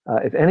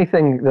If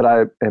anything that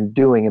I am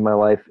doing in my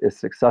life is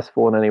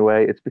successful in any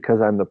way, it's because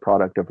I'm the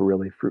product of a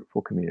really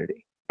fruitful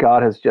community.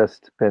 God has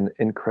just been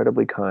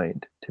incredibly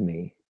kind to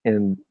me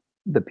in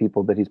the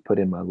people that He's put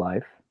in my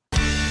life.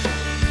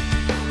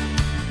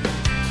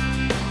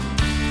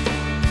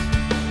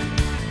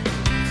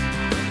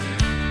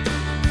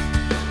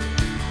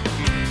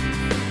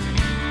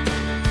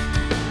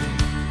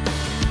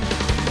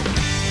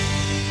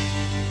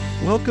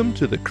 Welcome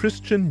to the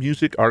Christian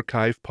Music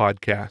Archive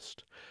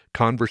podcast,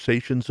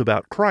 conversations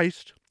about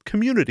Christ,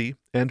 community,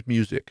 and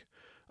music.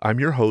 I'm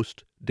your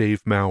host,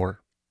 Dave Maurer.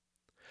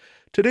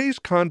 Today's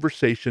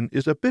conversation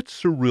is a bit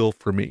surreal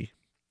for me.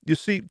 You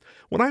see,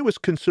 when I was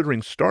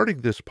considering starting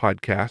this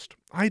podcast,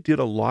 I did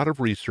a lot of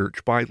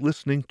research by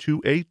listening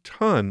to a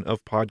ton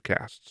of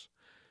podcasts.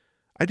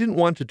 I didn't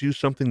want to do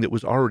something that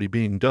was already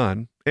being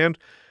done, and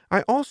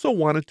I also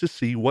wanted to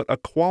see what a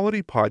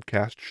quality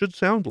podcast should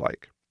sound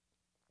like.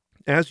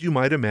 As you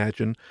might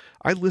imagine,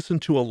 I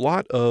listened to a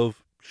lot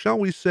of, shall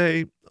we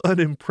say,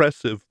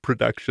 unimpressive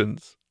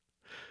productions.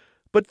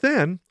 But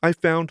then I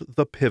found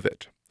The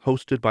Pivot,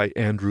 hosted by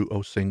Andrew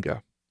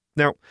Osinga.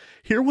 Now,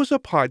 here was a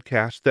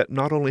podcast that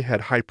not only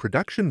had high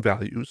production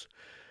values,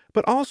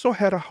 but also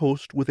had a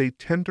host with a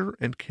tender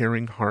and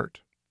caring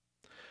heart.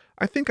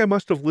 I think I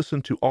must have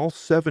listened to all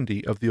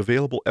 70 of the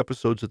available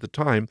episodes at the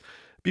time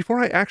before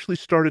I actually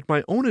started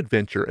my own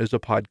adventure as a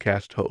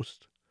podcast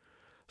host.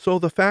 So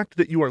the fact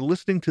that you are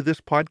listening to this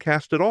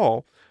podcast at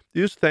all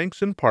is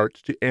thanks in part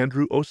to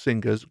Andrew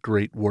Osinga's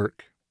great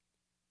work.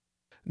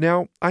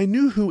 Now, I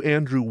knew who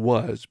Andrew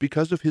was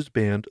because of his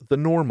band, The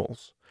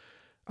Normals.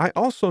 I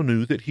also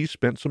knew that he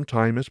spent some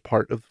time as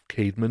part of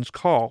Caedmon's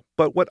Call,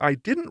 but what I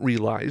didn't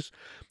realize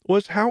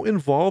was how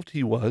involved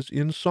he was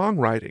in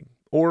songwriting,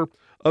 or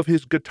of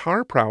his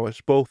guitar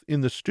prowess both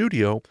in the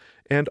studio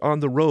and on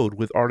the road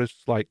with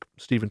artists like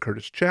Stephen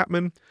Curtis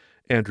Chapman,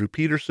 Andrew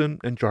Peterson,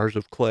 and Jars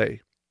of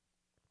Clay.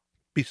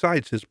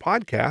 Besides his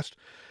podcast,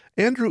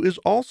 Andrew is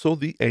also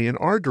the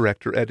A&R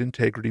director at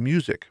Integrity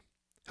Music,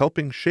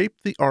 helping shape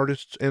the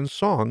artists and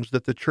songs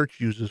that the church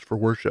uses for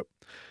worship.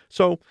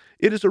 So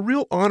it is a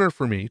real honor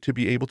for me to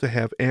be able to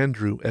have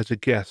Andrew as a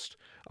guest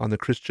on the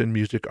Christian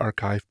Music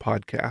Archive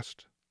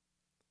podcast.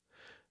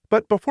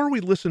 But before we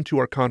listen to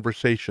our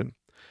conversation,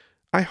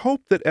 I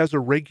hope that as a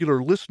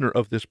regular listener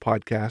of this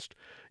podcast,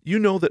 you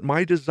know that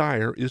my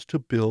desire is to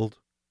build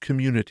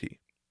community.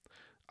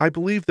 I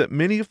believe that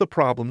many of the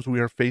problems we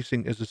are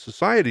facing as a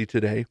society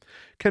today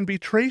can be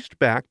traced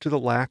back to the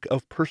lack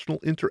of personal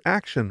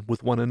interaction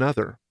with one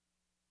another.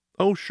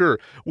 Oh, sure,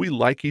 we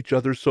like each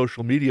other's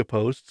social media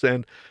posts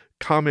and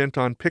comment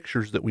on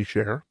pictures that we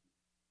share.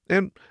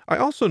 And I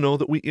also know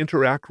that we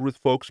interact with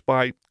folks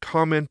by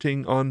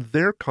commenting on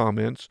their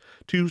comments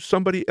to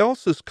somebody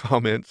else's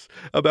comments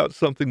about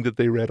something that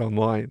they read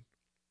online.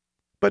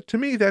 But to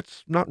me,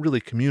 that's not really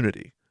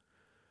community.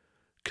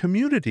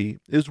 Community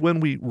is when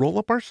we roll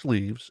up our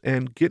sleeves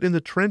and get in the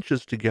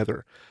trenches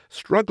together,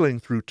 struggling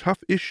through tough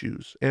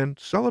issues and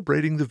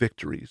celebrating the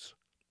victories.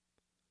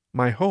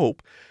 My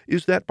hope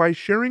is that by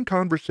sharing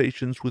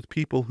conversations with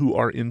people who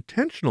are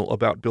intentional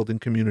about building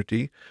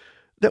community,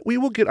 that we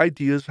will get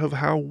ideas of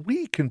how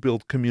we can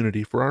build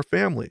community for our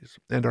families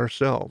and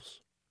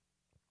ourselves.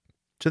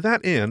 To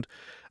that end,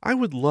 I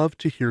would love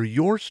to hear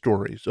your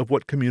stories of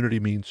what community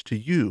means to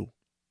you.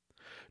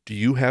 Do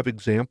you have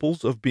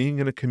examples of being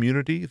in a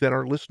community that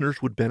our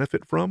listeners would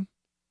benefit from?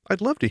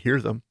 I'd love to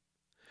hear them.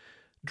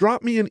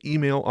 Drop me an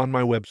email on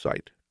my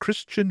website,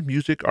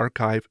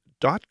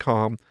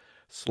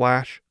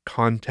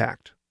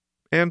 christianmusicarchive.com/contact.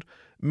 And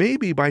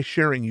maybe by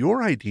sharing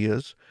your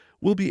ideas,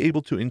 we'll be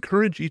able to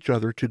encourage each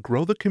other to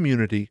grow the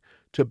community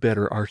to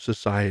better our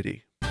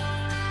society.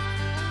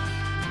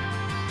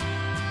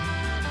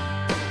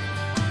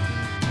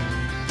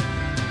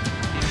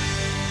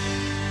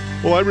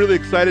 Well, I'm really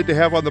excited to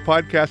have on the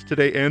podcast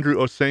today Andrew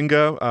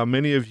Osinga.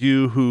 Many of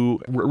you who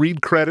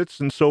read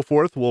credits and so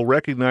forth will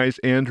recognize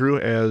Andrew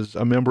as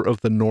a member of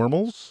the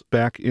Normals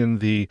back in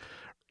the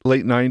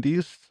late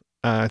 90s.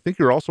 I think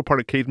you're also part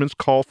of Caedmon's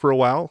Call for a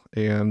while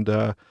and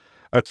a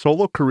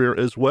solo career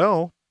as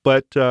well.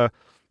 But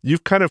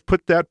you've kind of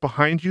put that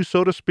behind you,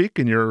 so to speak,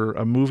 and you're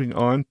moving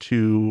on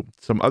to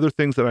some other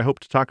things that I hope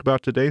to talk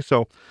about today.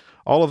 So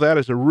all of that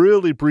is a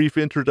really brief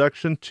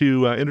introduction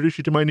to introduce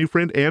you to my new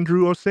friend,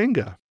 Andrew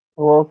Osinga.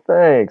 Well,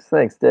 thanks.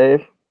 Thanks,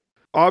 Dave.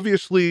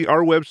 Obviously,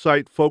 our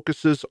website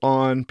focuses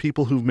on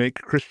people who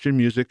make Christian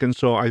music, and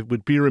so I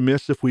would be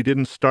remiss if we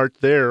didn't start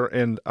there.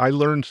 And I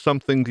learned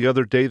something the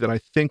other day that I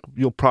think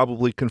you'll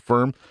probably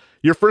confirm.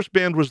 Your first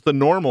band was The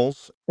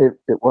Normals. It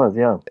was,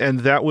 yeah. And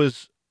that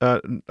was,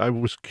 I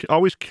was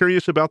always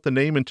curious about the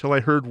name until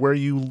I heard where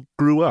you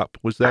grew up.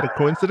 Was that a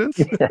coincidence?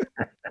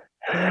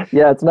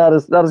 Yeah, it's not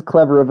as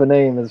clever of a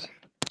name as,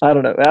 I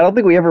don't know. I don't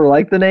think we ever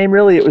liked the name,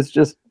 really. It was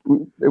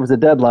a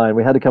deadline.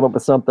 We had to come up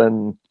with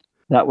something,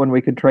 not one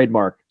we could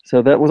trademark.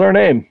 So that was our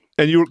name.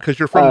 And because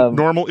you're from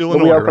Normal,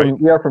 Illinois, right?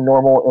 We are from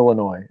Normal,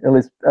 Illinois. At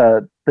least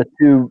the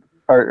two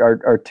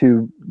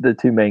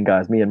main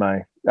guys, me and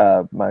my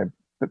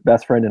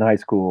best friend in high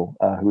school,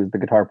 who was the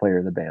guitar player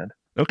of the band.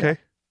 Okay.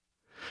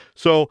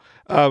 So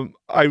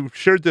I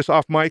shared this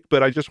off mic,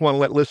 but I just want to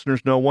let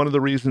listeners know one of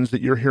the reasons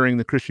that you're hearing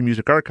the Christian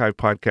Music Archive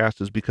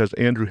podcast is because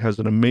Andrew has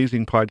an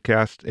amazing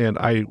podcast, and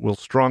I will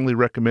strongly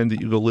recommend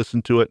that you go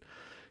listen to it.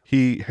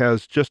 He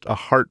has just a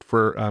heart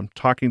for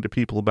talking to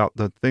people about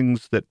the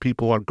things that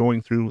people are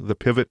going through, the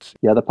pivots.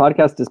 Yeah, the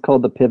podcast is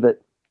called The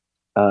Pivot.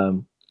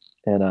 And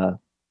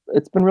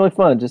it's been really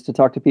fun just to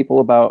talk to people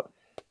about,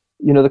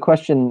 the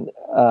question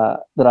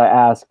that I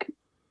ask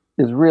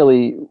is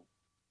really,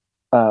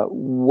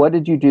 what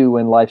did you do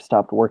when life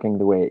stopped working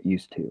the way it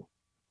used to?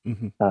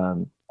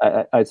 Mm-hmm.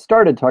 I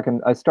started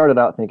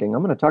out thinking,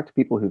 I'm going to talk to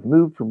people who've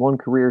moved from one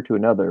career to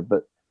another.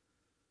 But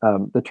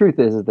the truth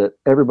is that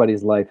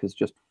everybody's life is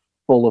just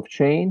full of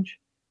change,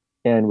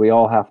 and we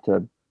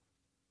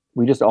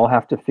just all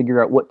have to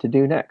figure out what to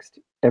do next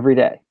every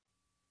day.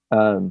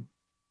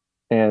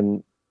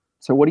 And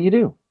so what do you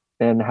do?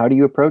 And how do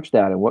you approach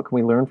that? And what can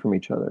we learn from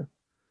each other?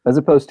 As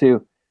opposed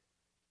to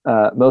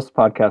most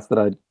podcasts that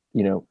I,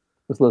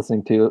 was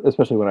listening to,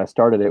 especially when I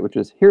started it, which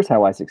was, here's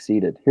how I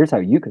succeeded. Here's how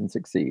you can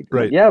succeed.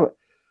 Right. Like, yeah, but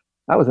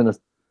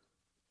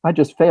I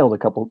just failed a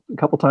couple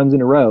times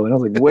in a row. And I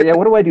was like, well, yeah,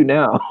 what do I do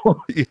now?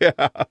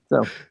 Yeah.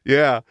 So,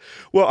 yeah.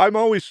 Well, I'm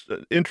always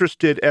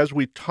interested as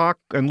we talk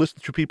and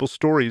listen to people's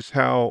stories,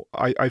 how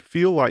I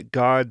feel like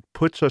God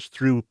puts us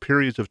through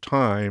periods of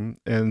time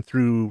and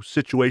through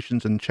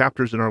situations and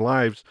chapters in our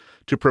lives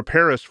to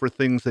prepare us for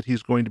things that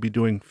he's going to be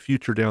doing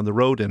future down the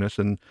road in us.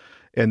 And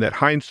that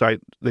hindsight,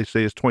 they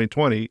say, is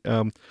 2020.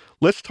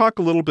 Let's talk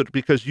a little bit,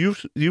 because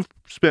you've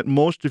spent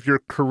most of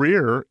your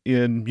career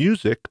in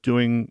music,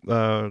 doing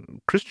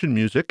Christian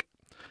music.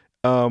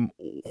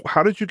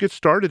 How did you get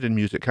started in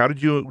music? How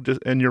did you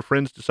and your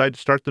friends decide to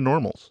start the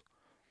Normals?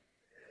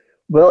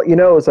 well,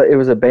 it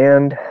was a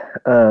band.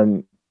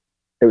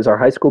 It was our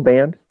high school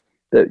band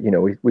that,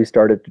 we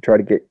started to try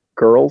to get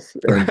girls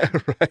and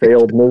Right.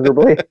 failed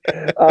miserably.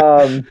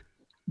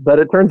 But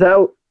it turns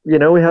out, we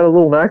had a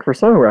little knack for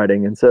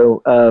songwriting, and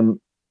so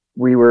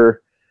we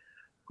were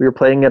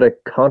playing at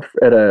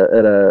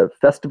a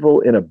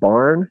festival in a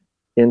barn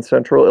in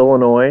Central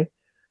Illinois.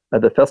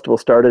 The festival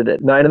started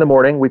at 9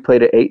 a.m. We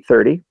played at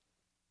 8:30,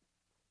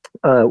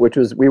 which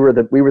was we were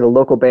the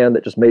local band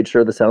that just made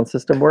sure the sound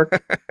system worked.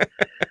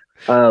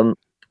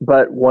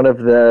 But one of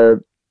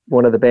the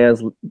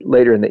bands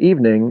later in the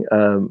evening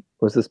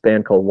was this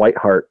band called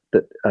Whiteheart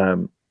that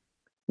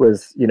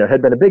was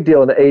had been a big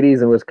deal in the 80s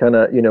and was kind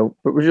of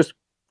but was just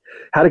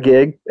had a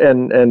gig,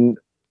 and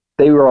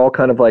they were all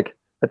kind of like,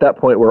 at that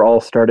point, we're all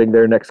starting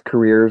their next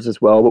careers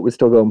as well, but we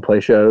still go and play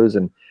shows.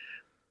 And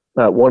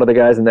one of the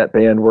guys in that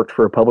band worked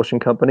for a publishing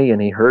company,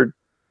 and he heard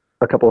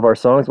a couple of our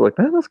songs. We're like,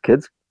 man, those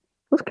kids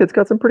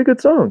got some pretty good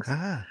songs.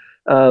 Ah.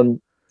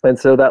 And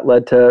so that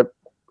led to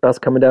us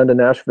coming down to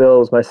Nashville. It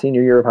was my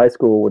senior year of high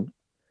school.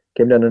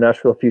 Came down to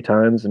Nashville a few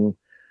times and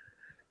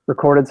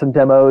recorded some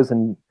demos,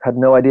 and had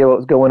no idea what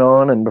was going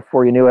on. And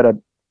before you knew it, I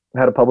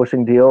had a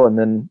publishing deal, and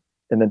then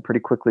pretty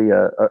quickly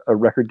a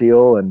record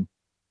deal, and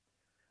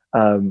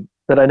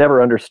that I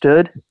never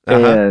understood.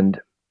 Uh-huh.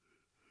 And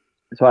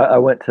so I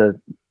went to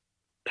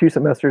 2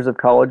 semesters of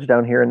college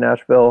down here in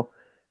Nashville,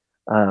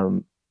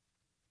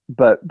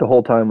 but the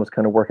whole time was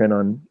kind of working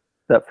on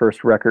that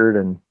first record,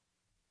 and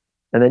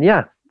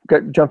then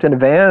jumped in a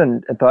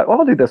van and thought, well,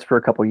 I'll do this for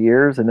a couple of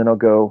years, and then I'll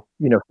go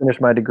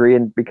finish my degree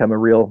and become a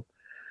real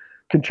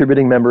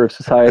contributing member of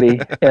society.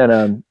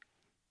 And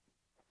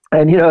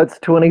it's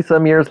 20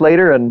 some years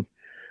later, and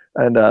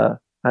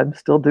I'm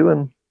still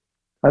doing.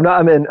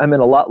 I'm in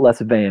a lot less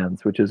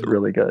vans, which is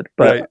really good.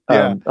 But Right,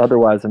 yeah.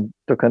 Otherwise, I'm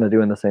still kind of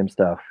doing the same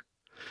stuff.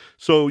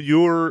 So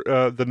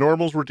the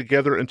Normals were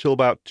together until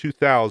about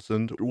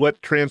 2000.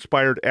 What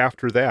transpired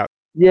after that?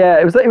 Yeah,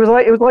 it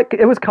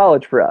was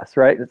college for us,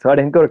 right? So I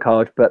didn't go to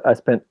college, but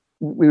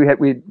we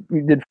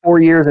did 4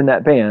 years in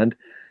that band,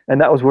 and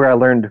that was where I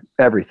learned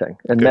everything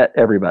and met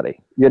everybody.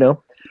 Yeah.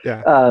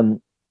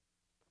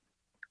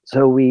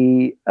 So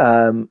we,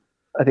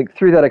 I think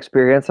through that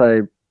experience,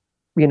 I,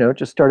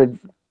 just started,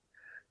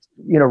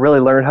 really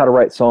learn how to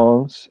write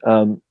songs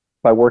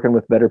by working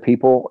with better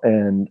people,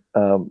 and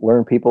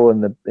learn people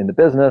in the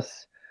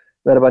business.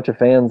 Met a bunch of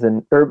fans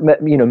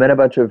met a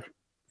bunch of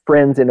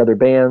friends in other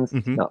bands,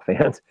 Mm-hmm. not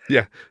fans.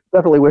 Yeah.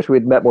 Definitely wish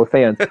we'd met more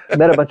fans.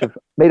 made a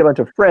bunch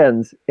of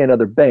friends in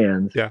other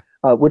bands. Yeah.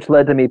 Which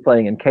led to me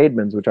playing in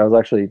Caedmon's, which I was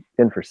actually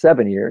in for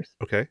 7 years.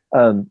 Okay.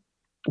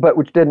 But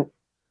which didn't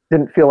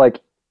feel like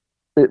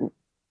it,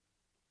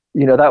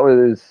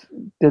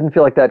 didn't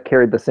feel like that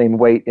carried the same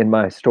weight in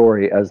my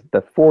story as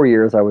the 4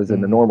 years I was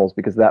in the Normals,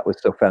 because that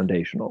was so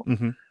foundational.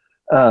 Mm-hmm.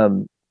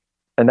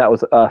 And that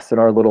was us and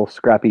our little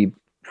scrappy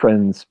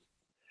friends,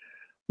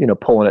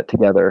 pulling it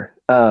together.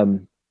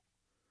 And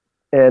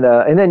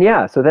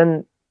then so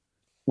then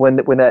when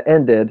that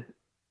ended,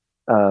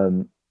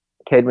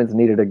 Caedmon's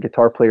needed a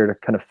guitar player to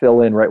kind of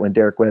fill in right when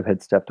Derek Webb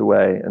had stepped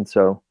away, and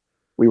so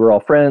we were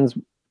all friends.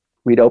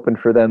 We'd opened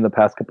for them the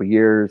past couple of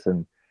years,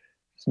 and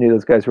just knew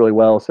those guys really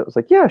well. So it was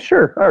like, yeah,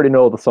 sure, I already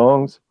know all the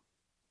songs,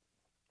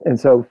 and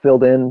so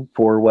filled in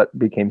for what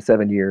became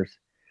 7 years.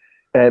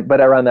 But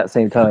around that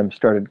same time,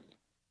 started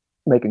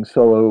making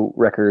solo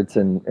records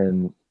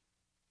and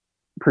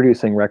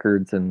producing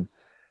records and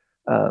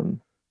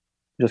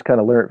just kind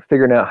of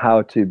figuring out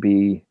how to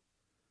be,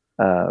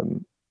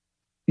 um,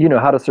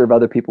 how to serve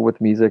other people with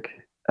music,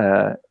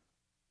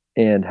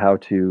 and how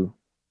to,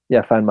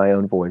 find my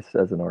own voice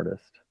as an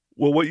artist.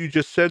 Well, what you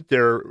just said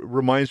there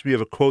reminds me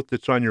of a quote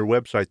that's on your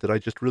website that I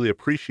just really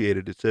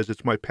appreciated. It says,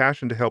 "It's my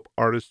passion to help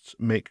artists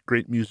make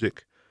great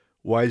music,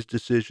 wise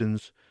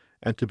decisions,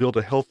 and to build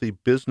a healthy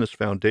business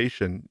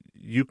foundation."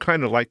 You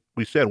kind of, like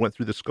we said, went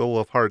through the school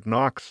of hard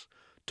knocks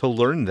to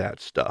learn that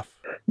stuff.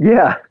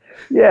 Yeah,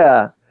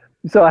 yeah.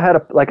 So I had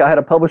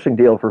a publishing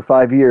deal for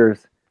 5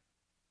 years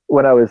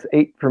when I was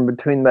from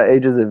between the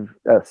ages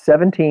of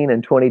 17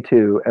 and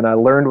 22, and I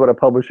learned what a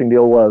publishing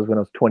deal was when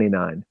I was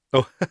 29.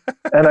 Oh,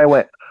 And I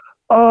went,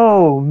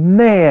 oh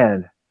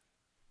man,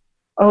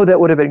 oh, that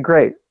would have been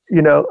great,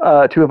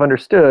 to have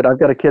understood. I've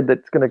got a kid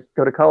that's going to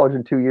go to college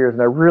in 2 years,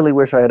 and I really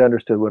wish I had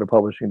understood what a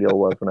publishing deal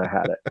was when I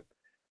had it.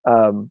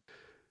 And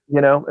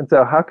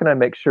so how can I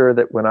make sure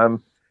that when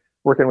I'm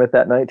working with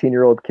that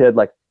 19-year-old kid,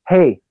 like,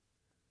 hey,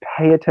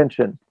 pay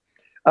attention.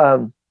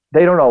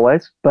 They don't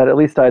always, but at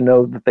least I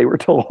know that they were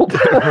told.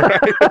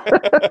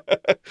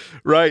 Right.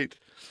 Right.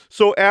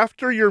 So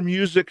after your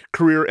music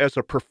career as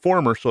a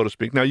performer, so to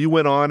speak, now you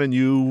went on and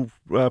you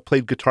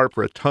played guitar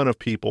for a ton of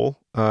people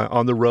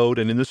on the road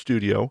and in the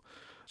studio.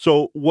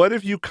 So what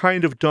have you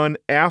kind of done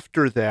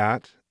after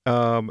that?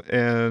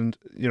 And,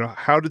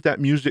 how did that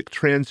music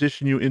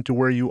transition you into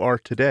where you are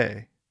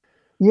today?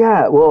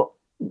 Yeah, well,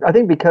 I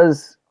think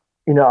because,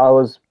 I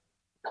was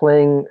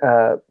playing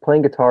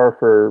guitar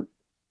for,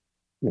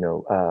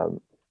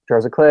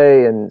 Charles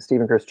Clay and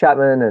Stephen Chris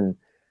Chapman and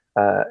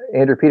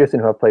Andrew Peterson,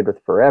 who I've played with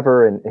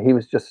forever. And he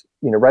was just,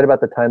 right about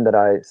the time that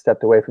I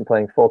stepped away from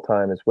playing full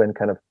time is when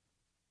kind of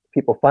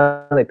people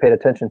finally paid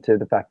attention to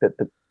the fact that,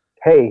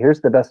 hey,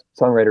 here's the best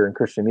songwriter in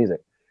Christian music.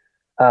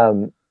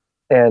 So,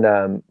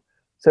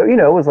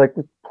 it was like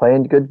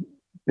playing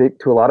big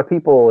to a lot of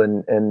people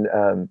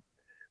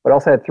but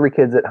also had 3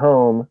 kids at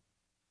home.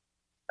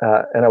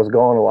 And I was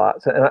gone a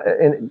lot. So,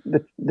 and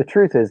the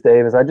truth is,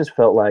 Dave, is I just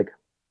felt like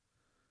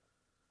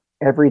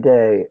every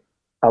day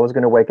I was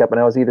going to wake up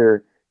and I was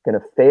either going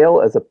to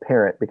fail as a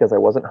parent because I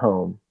wasn't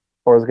home,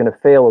 or I was going to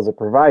fail as a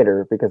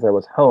provider because I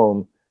was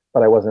home,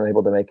 but I wasn't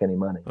able to make any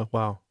money. Oh,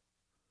 wow.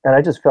 And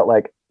I just felt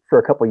like for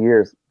a couple of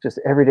years, just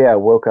every day I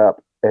woke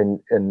up and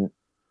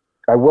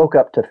I woke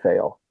up to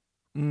fail.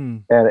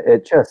 And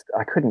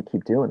I couldn't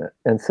keep doing it.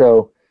 And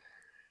so,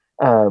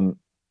 I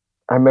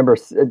remember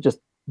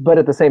but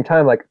at the same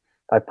time, like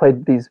I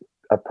played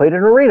in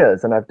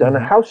arenas and I've done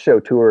house show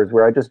tours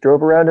where I just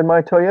drove around in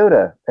my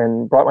Toyota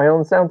and brought my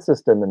own sound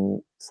system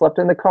and slept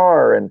in the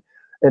car and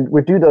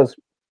would do those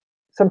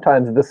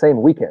sometimes the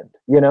same weekend,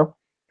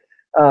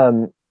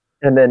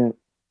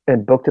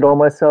 and booked it all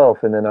myself.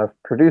 And then I've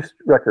produced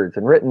records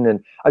and written,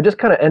 and I just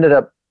kind of ended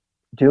up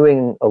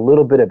doing a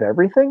little bit of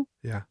everything.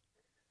 Yeah.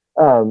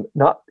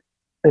 Not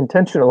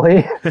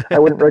intentionally. I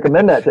wouldn't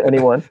recommend that to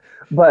anyone,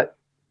 but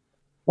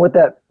what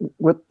I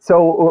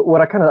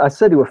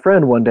said to a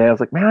friend one day, I was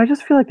like, man, I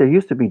just feel like there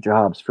used to be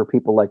jobs for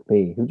people like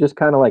me who just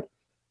kind of like,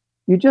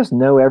 you just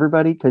know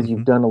everybody because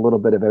you've done a little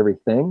bit of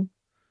everything,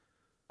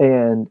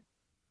 and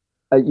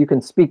you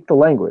can speak the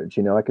language.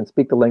 I can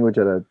speak the language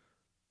at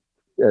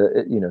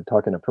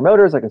talking to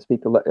promoters. I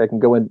can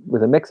go in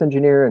with a mix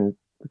engineer and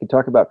we can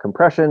talk about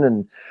compression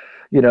and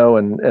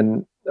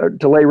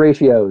delay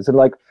ratios and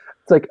like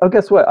it's like, oh,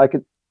 guess what?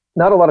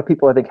 Not a lot of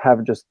people I think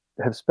have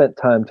spent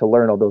time to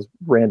learn all those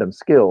random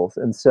skills.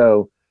 And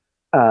so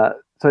I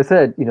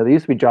said, there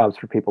used to be jobs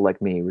for people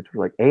like me, which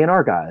were like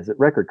A&R guys at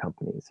record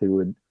companies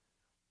who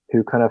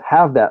kind of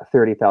have that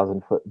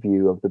 30,000 foot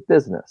view of the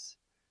business.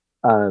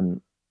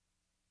 And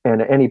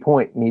at any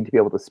point need to be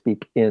able to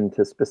speak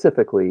into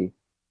specifically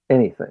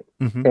anything.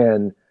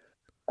 And,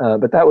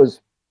 but that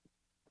was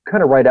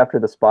kind of right after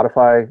the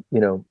Spotify,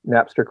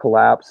 Napster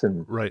collapse.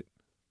 And right.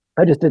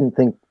 I just didn't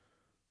think,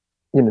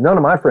 none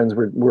of my friends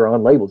were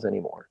on labels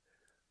anymore.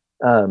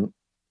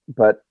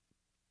 But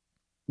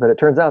it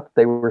turns out that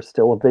they were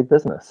still a big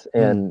business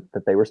and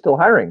that they were still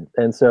hiring.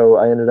 And so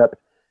I ended up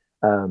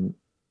kind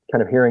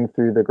of hearing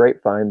through the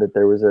grapevine that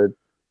there was a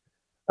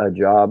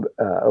job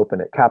open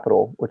at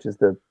Capitol, which is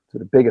the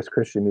sort of biggest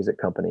Christian music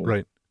company.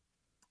 Right.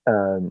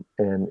 And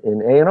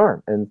in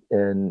A&R.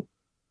 And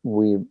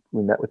we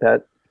met with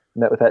that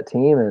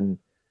team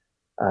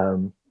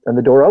and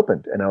the door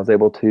opened and I was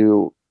able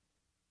to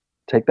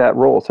take that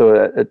role.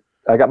 So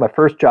I got my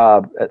first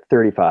job at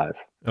 35.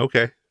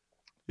 Okay.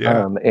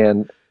 Yeah.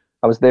 And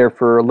I was there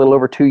for a little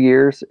over 2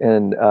 years.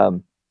 And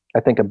I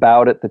think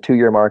about at the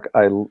 2-year mark,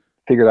 I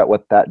figured out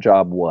what that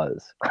job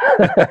was.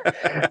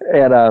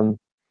 And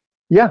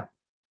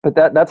but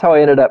that's how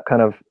I ended up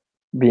kind of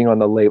being on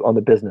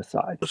the business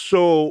side.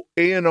 So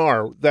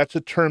A&R, that's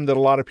a term that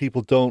a lot of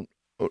people don't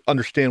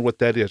understand what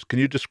that is. Can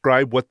you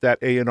describe what that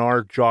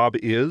A&R job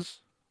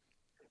is?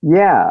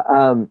 Yeah.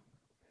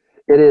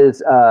 It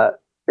is,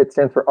 it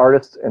stands for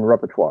artists and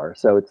repertoire.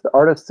 So it's the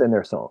artists and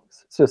their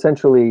songs. So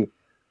essentially,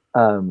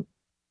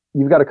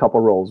 you've got a couple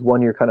roles.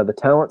 One, you're kind of the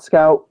talent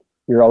scout.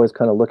 You're always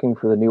kind of looking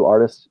for the new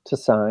artist to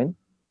sign,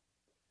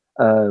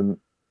 and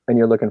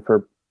you're looking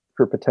for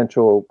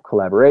potential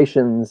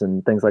collaborations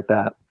and things like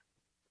that.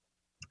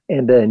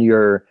 And then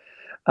your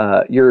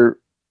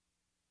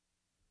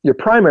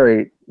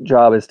primary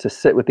job is to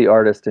sit with the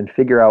artist and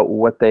figure out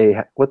what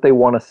they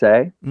want to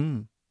say,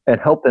 and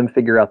help them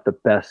figure out the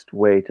best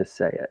way to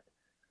say it.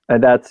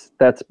 And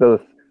that's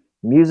both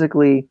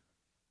musically,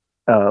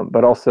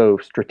 but also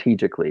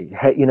strategically.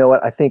 Hey, you know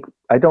what?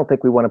 I don't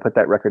think we want to put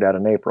that record out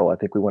in April. I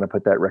think we want to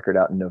put that record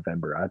out in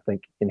November. I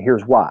think, and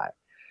here's why.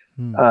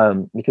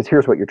 Because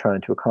here's what you're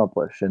trying to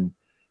accomplish, and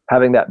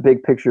having that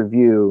big picture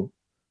view,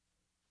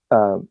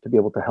 to be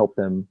able to help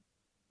them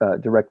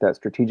direct that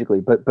strategically,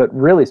 but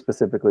really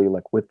specifically,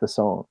 like with the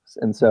songs.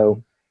 And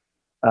so,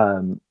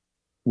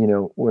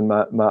 when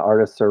my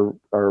artists are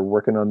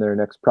working on their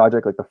next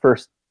project, like the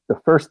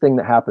first thing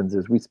that happens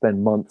is we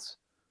spend months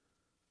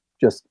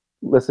just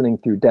listening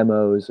through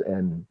demos,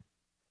 and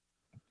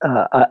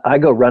I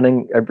go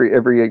running every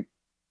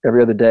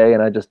other day,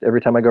 and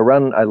every time I go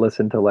run, I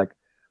listen to like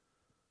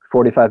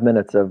 45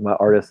 minutes of my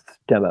artist's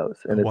demos,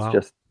 and it's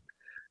just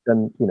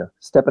then,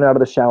 stepping out of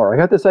the shower, I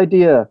got this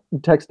idea, I'm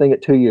texting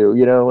it to you,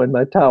 in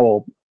my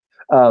towel,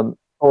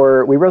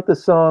 or we wrote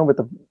this song, but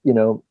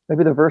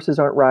maybe the verses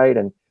aren't right,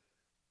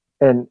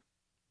 but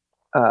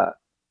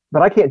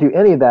I can't do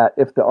any of that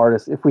if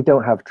we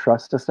don't have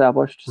trust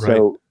established. Right.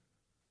 So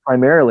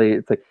primarily,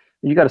 it's like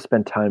you got to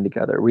spend time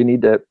together. We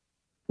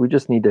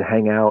just need to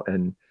hang out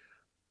and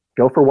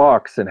go for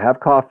walks and have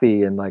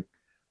coffee, and like,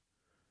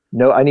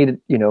 no, you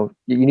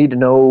need to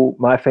know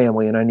my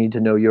family and I need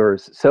to know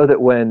yours, so that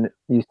when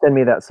you send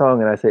me that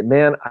song and I say,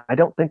 man, I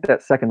don't think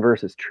that second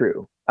verse is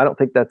true. I don't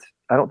think that's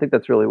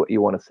really what you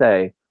want to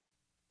say,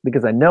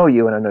 because I know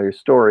you and I know your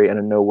story and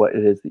I know what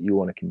it is that you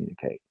want to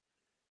communicate.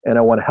 And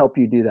I want to help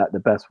you do that the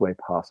best way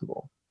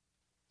possible.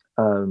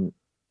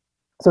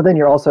 So then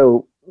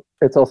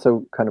it's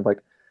also kind of like,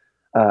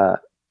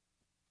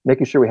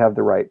 making sure we have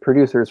the right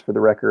producers for the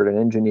record and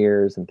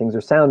engineers, and things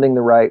are sounding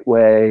the right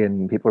way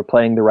and people are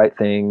playing the right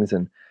things.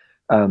 And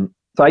so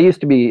I used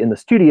to be in the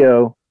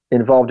studio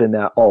involved in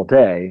that all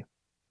day,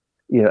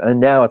 and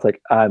now it's like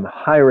I'm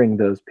hiring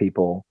those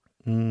people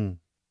and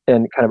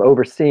kind of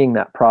overseeing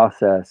that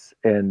process.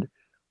 And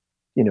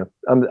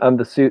I'm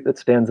the suit that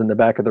stands in the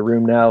back of the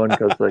room now and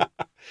goes like,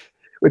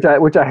 which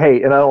I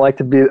hate, and I don't like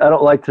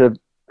to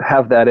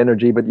have that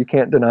energy, but you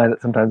can't deny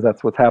that sometimes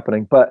that's what's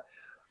happening. But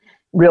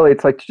really,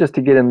 it's like just to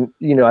get in,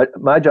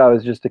 my job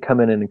is just to come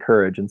in and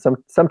encourage. And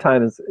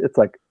sometimes it's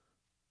like,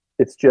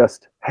 it's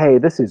just, hey,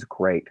 this is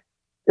great,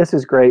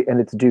 and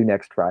it's due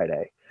next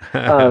Friday.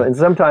 And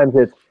sometimes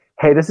it's,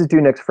 hey, this is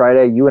due next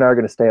Friday. You and I are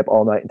going to stay up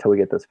all night until we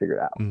get this figured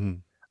out.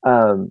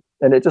 And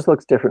it just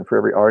looks different for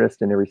every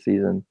artist and every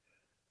season.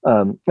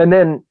 And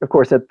then, of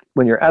course,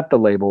 when you're at the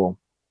label,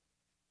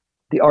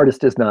 the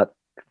artist is not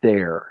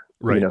there,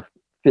 right,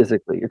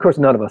 physically. Of course,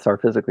 none of us are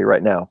physically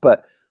right now,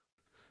 but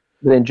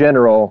in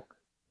general,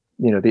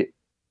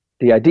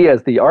 the idea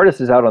is the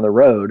artist is out on the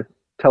road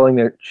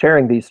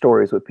sharing these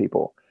stories with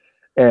people,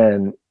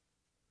 and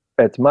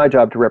it's my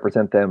job to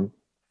represent them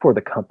for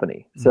the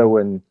company. So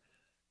when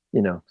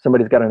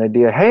somebody's got an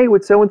idea, hey,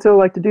 would so and so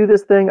like to do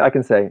this thing, I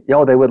can say,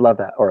 yo, they would love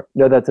that, or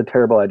no, that's a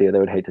terrible idea, they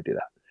would hate to do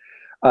that.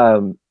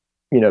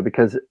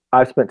 Because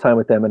I've spent time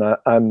with them, and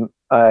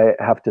I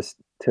have to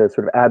sort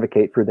of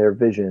advocate for their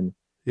vision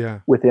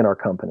within our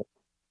company.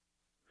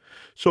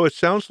 So it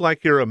sounds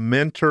like you're a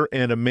mentor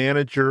and a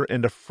manager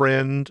and a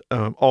friend,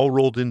 all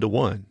rolled into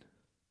one.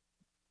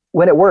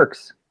 When it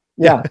works,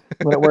 when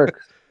it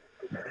works,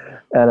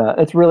 and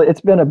it's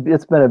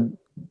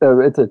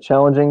a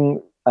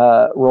challenging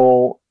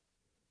role,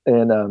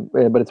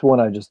 but it's one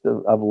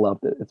I've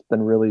loved it. It's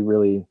been really,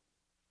 really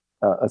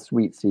a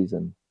sweet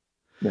season.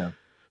 Yeah.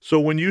 So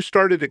when you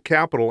started at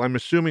Capitol, I'm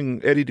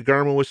assuming Eddie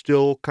DeGarmo was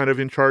still kind of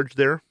in charge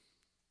there?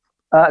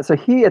 So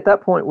he, at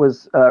that point,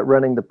 was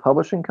running the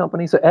publishing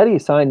company. So Eddie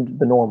signed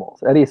the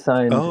Normals. Eddie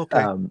signed. Oh,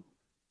 okay.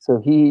 So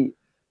he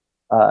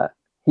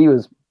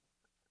was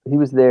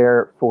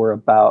there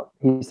for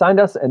he signed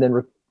us and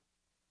then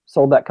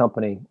sold that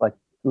company, like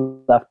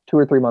left 2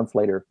 or 3 months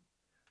later.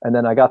 And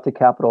then I got to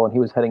Capitol and he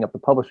was heading up the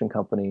publishing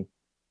company.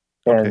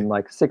 And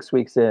like 6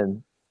 weeks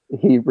in,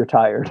 he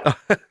retired.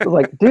 I was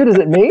like, dude, is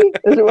it me?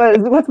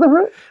 What's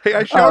the Hey,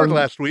 I showered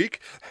last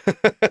week.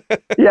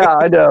 Yeah,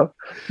 I know.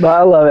 But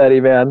I love Eddie,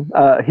 man.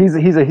 He's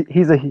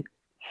a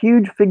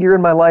huge figure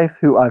in my life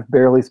who I've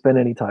barely spent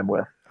any time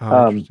with.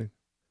 Interesting.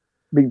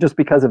 Just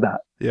because of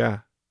that. Yeah.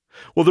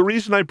 Well, the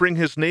reason I bring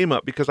his name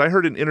up, because I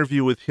heard an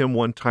interview with him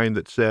one time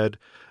that said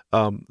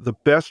the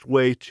best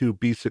way to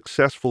be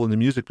successful in the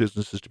music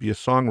business is to be a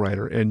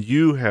songwriter. And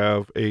you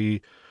have a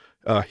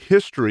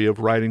history of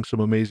writing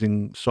some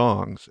amazing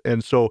songs.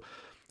 And so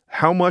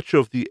how much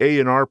of the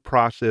A&R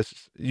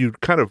process, you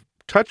kind of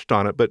touched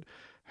on it, but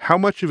how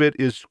much of it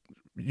is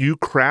you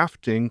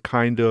crafting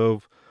kind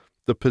of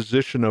the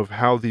position of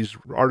how these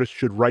artists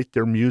should write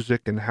their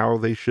music and how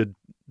they should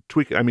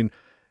tweak it? I mean,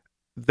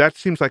 that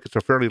seems like it's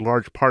a fairly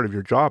large part of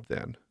your job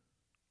then.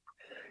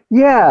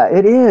 Yeah,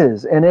 it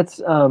is. And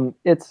it's,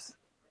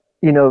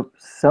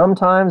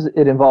 sometimes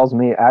it involves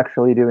me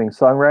actually doing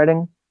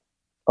songwriting.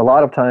 A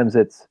lot of times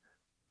it's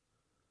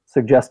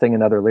suggesting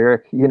another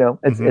lyric. Hmm.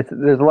 It's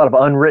there's a lot of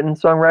unwritten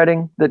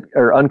songwriting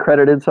or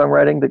uncredited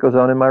songwriting that goes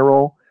on in my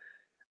role.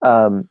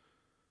 Um,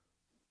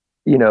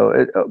 you know,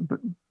 it,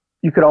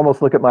 you could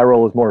almost look at my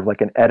role as more of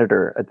like an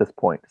editor at this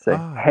point. Say,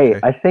 Ah, hey, okay.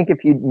 I think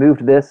if you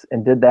moved this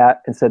and did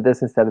that and said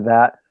this instead of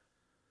that,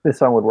 this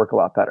song would work a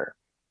lot better.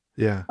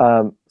 Yeah.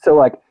 So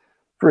like,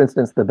 for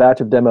instance, the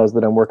batch of demos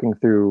that I'm working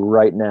through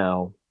right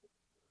now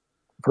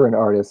for an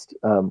artist,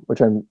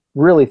 which I'm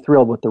really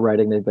thrilled with the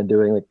writing they've been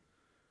doing. Like,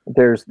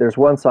 there's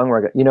one song where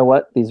I go, you know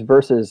what, these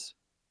verses,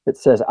 it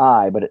says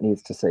I, but it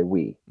needs to say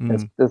we. And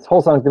Mm, this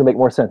whole song's going to make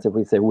more sense if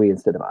we say we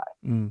instead of I.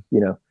 mm, You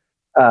know,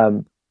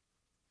 um,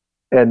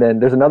 and then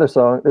there's another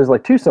song. There's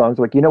like two songs.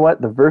 Like, you know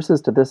what, the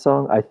verses to this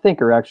song I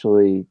think are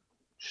actually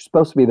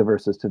supposed to be the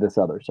verses to this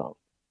other song.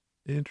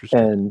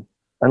 interesting.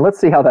 And let's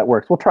see how that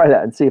works. We'll try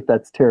that and see if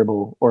that's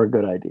terrible or a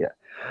good idea.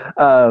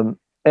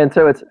 And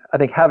so it's, I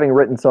think, having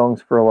written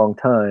songs for a long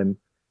time,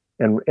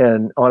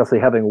 and honestly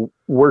having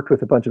worked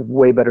with a bunch of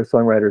way better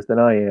songwriters than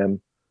I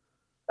am,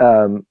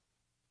 um,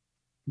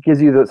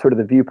 gives you the sort of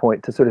the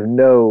viewpoint to sort of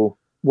know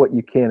what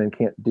you can and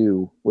can't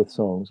do with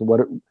songs. What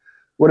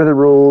are the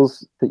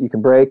rules that you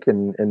can break,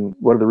 and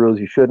what are the rules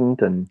you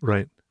shouldn't,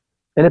 Right.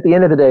 and at the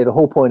end of the day, the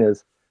whole point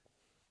is,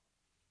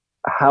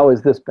 how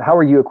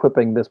are you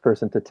equipping this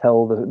person to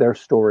tell their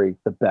story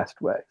the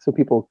best way so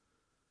people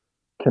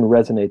can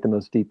resonate the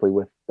most deeply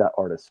with that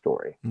artist's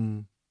story.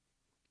 Mm.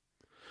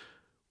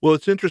 Well,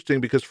 it's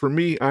interesting because for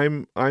me,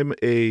 I'm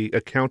a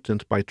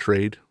accountant by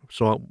trade,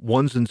 so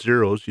ones and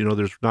zeros.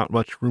 There's not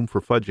much room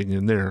for fudging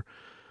in there.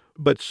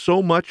 But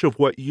so much of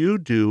what you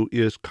do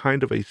is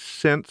kind of a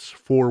sense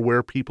for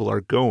where people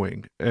are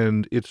going,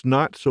 and it's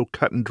not so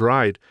cut and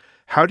dried.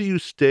 How do you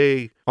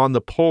stay on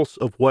the pulse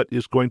of what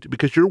is going to,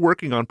 because you're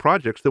working on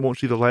projects that won't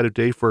see the light of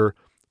day for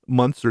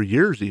months or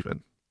years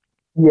even.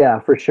 Yeah,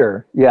 for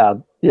sure. Yeah,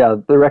 yeah.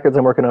 The records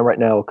I'm working on right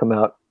now will come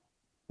out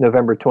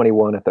November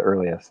 21 at the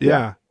earliest. Yeah.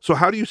 Yeah. So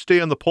how do you stay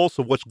on the pulse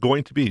of what's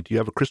going to be? Do you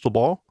have a crystal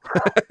ball?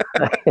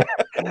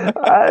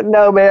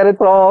 No, man.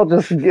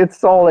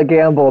 It's all a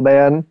gamble,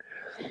 man.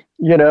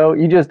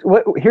 You just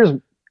here's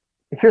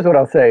what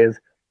I'll say is,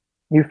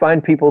 you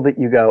find people that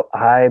you go,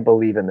 I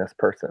believe in this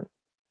person.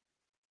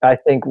 I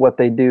think what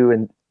they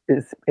do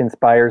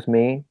inspires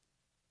me,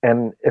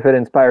 and if it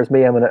inspires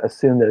me, I'm going to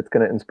assume that it's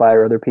going to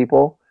inspire other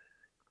people,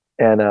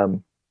 and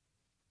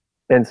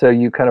and so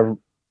you kind of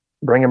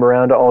bring them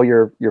around to all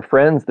your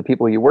friends, the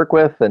people you work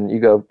with, and you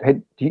go,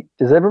 hey,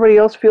 does everybody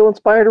else feel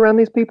inspired around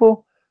these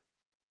people?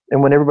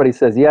 And when everybody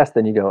says yes,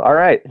 then you go, all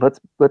right,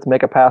 let's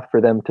make a path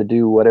for them to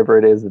do whatever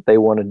it is that they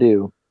want to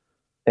do.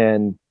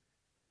 And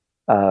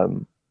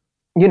um,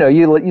 you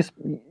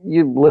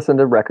listen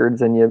to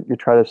records and you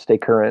try to stay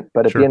current,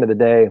 but at the Sure. end of the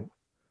day,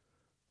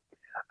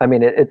 I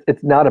mean,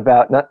 it's not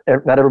about, not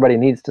everybody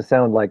needs to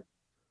sound like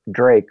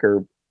Drake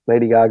or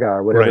Lady Gaga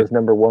or whatever Right. is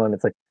number one.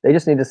 It's like they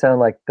just need to sound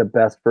like the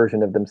best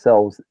version of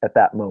themselves at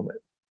that moment.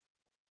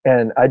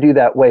 And I do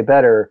that way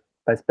better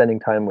by spending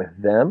time with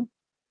them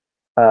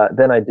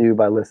than I do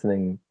by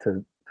listening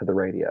to the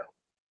radio.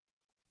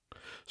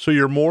 So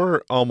you're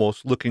more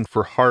almost looking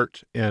for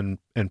heart and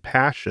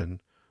passion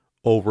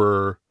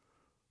over.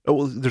 Oh,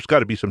 well, there's got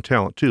to be some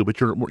talent too, but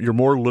you're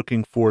more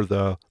looking for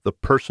the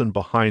person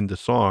behind the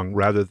song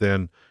rather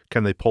than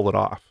can they pull it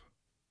off.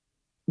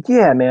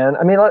 Yeah, man.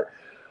 I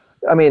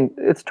mean,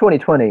 it's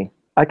 2020.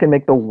 I can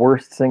make the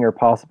worst singer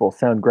possible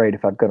sound great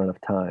if I've got enough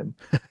time.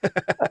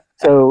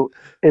 So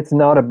it's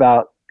not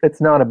about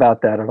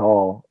that at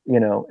all.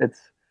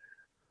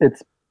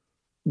 It's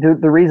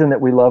the reason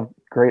that we love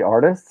great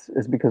artists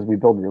is because we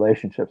build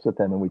relationships with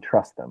them and we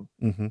trust them.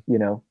 Hmm.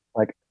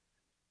 Like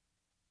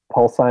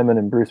Paul Simon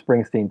and Bruce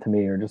Springsteen to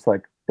me are just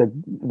like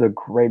the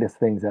greatest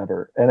things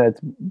ever. And it's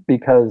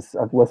because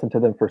I've listened to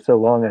them for so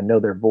long, I know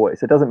their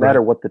voice. It doesn't Right.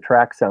 matter what the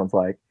track sounds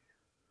like,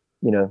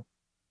 you know,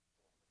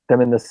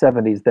 them in the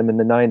 70s, them in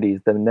the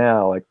 90s, them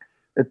now, like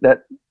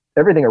that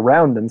everything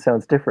around them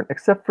sounds different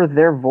except for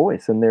their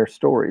voice and their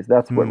stories.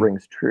 That's what Hmm.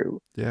 rings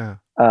true. Yeah.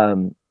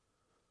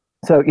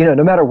 So,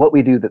 no matter what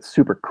we do that's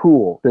super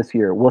cool this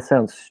year will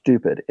sound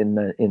stupid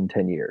in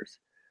 10 years.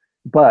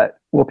 But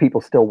will people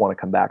still want to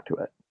come back to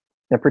it?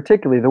 And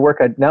particularly the work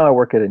I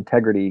work at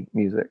Integrity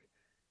Music,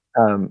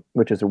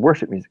 which is a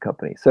worship music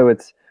company. So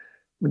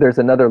there's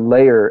another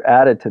layer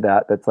added to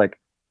that that's like,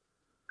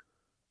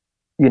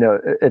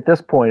 at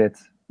this point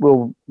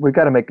we've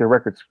got to make the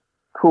records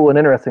cool and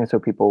interesting so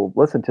people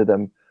listen to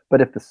them.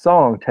 But if the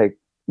song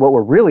what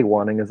we're really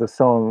wanting is a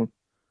song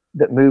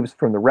that moves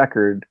from the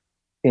record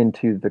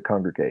into the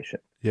congregation,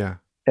 Yeah.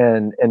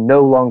 and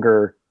no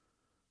longer,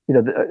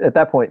 at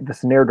that point the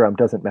snare drum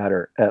doesn't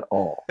matter at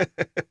all.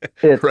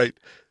 It's, Right.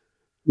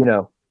 you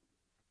know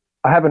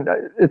I haven't.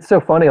 It's so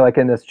funny, like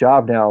in this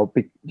job now,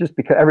 just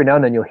because every now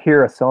and then you'll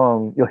hear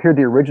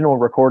the original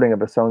recording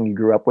of a song you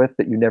grew up with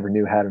that you never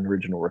knew had an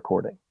original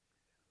recording,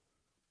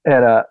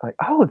 and like,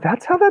 oh,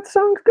 that's how that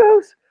song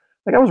goes.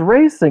 Like I was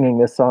raised singing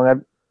this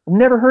song. I've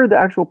never heard the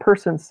actual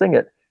person sing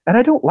it, and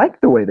I don't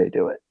like the way they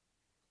do it.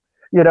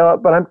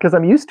 But because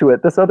I'm used to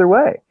it this other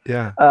way.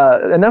 Yeah.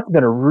 And that's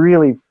been a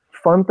really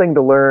fun thing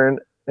to learn,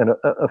 and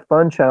a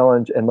fun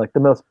challenge, and like the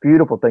most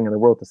beautiful thing in the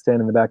world to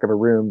stand in the back of a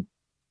room.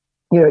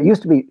 It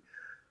used to be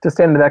to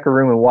stand in the back of a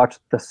room and watch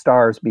the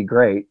stars be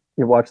great.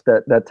 You watch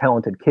that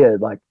talented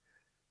kid like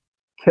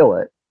kill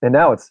it. And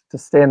now it's to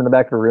stand in the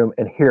back of a room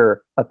and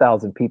hear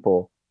 1,000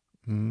 people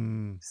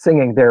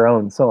singing their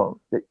own song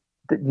that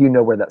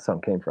where that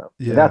song came from.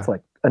 Yeah. That's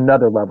like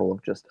another level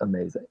of just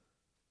amazing.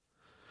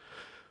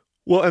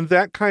 Well, and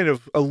that kind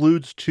of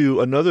alludes to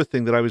another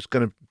thing that I was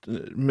going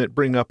to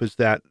bring up, is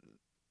that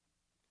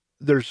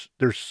there's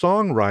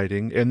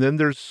songwriting, and then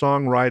there's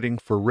songwriting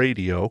for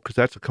radio, because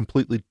that's a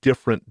completely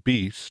different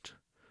beast.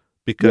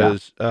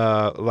 Because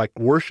like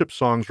worship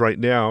songs right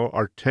now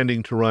are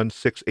tending to run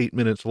 6-8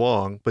 minutes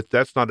long, but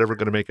that's not ever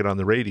going to make it on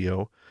the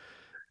radio.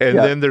 And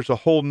then there's a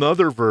whole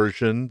nother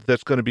version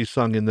that's going to be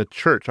sung in the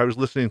church. I was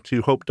listening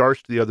to Hope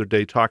Darst the other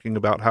day talking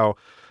about how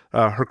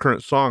her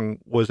current song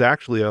was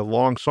actually a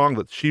long song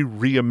that she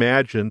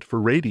reimagined for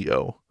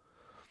radio.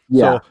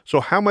 Yeah. So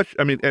how much,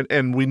 I mean,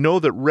 and we know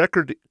that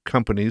record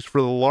companies,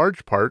 for the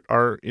large part,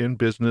 are in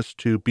business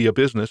to be a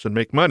business and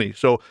make money.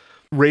 So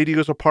radio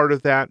is a part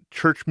of that.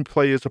 Church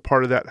play is a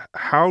part of that.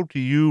 How do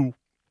you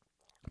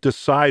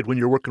decide when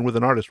you're working with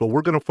an artist, well,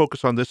 we're going to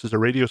focus on this as a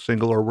radio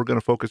single, or we're going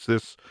to focus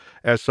this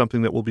as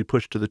something that will be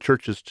pushed to the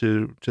churches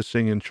to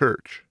sing in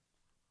church?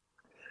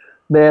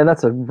 Man,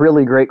 that's a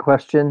really great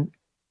question.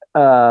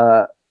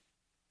 And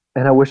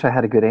I wish I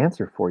had a good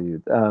answer for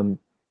you.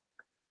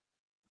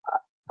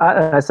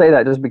 I say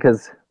that just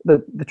because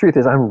the truth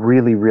is I'm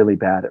really, really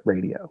bad at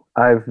radio.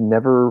 I've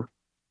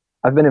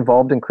been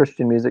involved in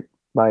Christian music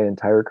my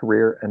entire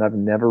career, and I've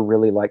never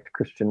really liked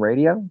Christian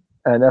radio.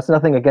 And that's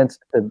nothing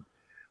against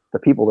the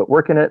people that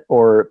work in it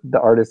or the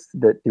artists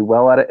that do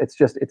well at it.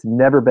 It's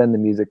never been the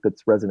music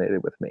that's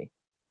resonated with me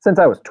since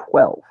I was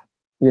 12.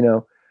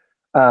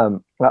 I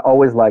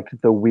always liked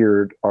the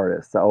weird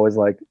artists. I always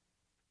liked,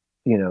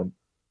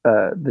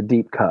 the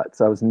deep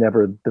cuts. I was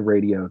never the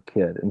radio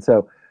kid. And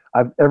so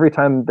every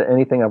time that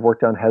anything I've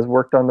worked on has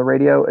worked on the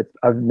radio,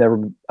 I've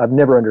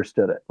never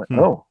understood it. Like,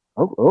 oh,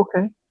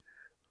 okay.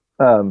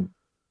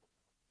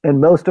 And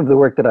most of the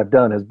work that I've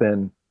done has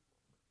been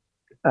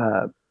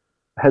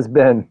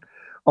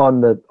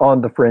on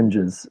the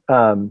fringes.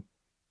 And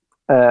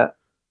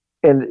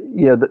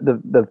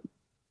the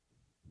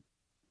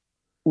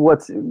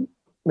what's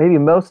maybe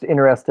most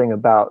interesting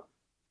about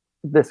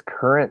this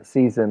current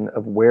season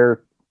of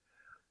where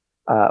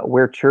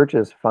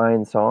churches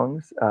find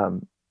songs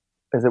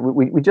is that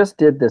we just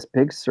did this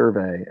big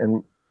survey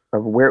and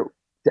of where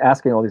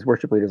asking all these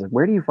worship leaders, like,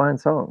 where do you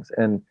find songs?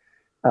 And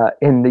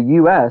in the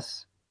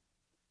U.S.,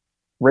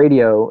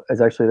 radio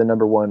is actually the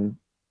number one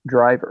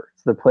driver.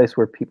 It's the place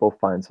where people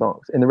find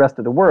songs. In the rest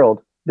of the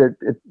world,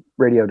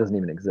 radio doesn't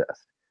even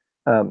exist,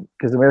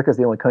 because America is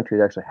the only country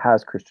that actually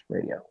has Christian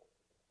radio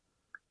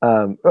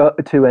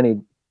to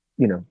any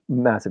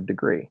massive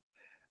degree.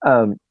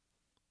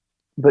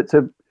 But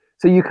so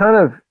you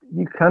kind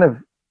of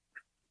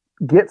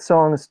get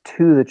songs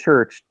to the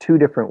church two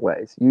different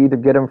ways. You either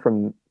get them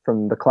from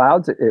the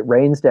clouds. It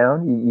rains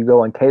down. You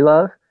go on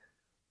K-Love,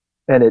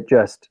 and it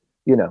just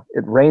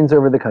it rains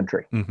over the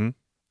country.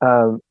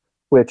 Mm-hmm.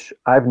 Which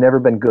I've never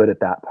been good at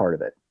that part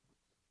of it.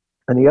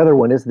 And the other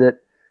one is that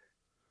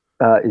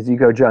is you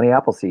go Johnny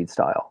Appleseed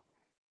style,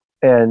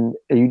 and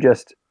you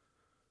just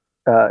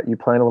you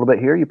plant a little bit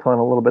here, you plant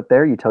a little bit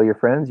there, you tell your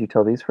friends, you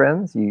tell these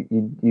friends,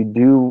 you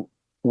do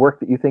work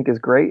that you think is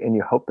great, and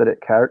you hope that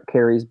it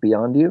carries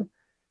beyond you.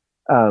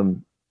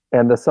 And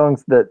the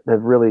songs that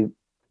have really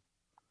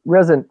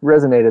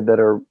resonated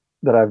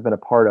that I've been a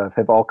part of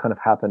have all kind of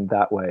happened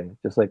that way.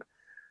 Just like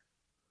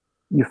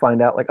you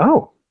find out, like,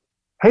 oh,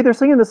 hey, they're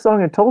singing this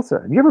song in Tulsa.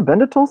 Have you ever been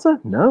to Tulsa?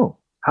 No.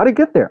 How'd it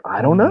get there?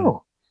 I don't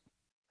know.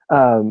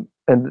 And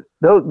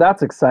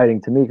that's exciting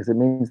to me, because it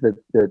means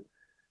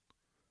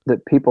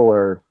that people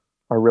are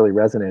really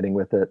resonating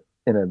with it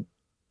in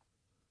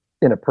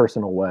a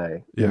personal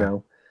way,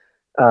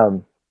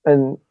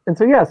 and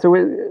so yeah, so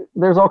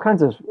there's all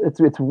kinds of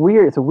it's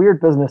weird. It's a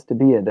weird business to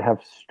be in, to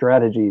have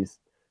strategies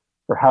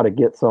for how to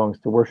get songs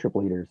to worship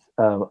leaders.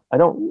 I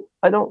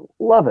don't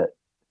love it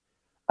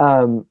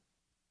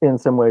in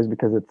some ways,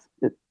 because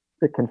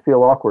it can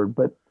feel awkward,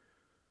 but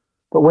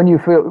when you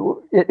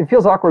feel it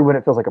feels awkward when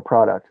it feels like a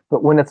product.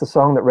 But when it's a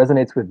song that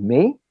resonates with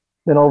me,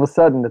 then all of a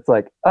sudden it's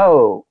like,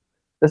 oh,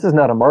 this is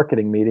not a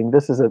marketing meeting.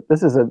 This is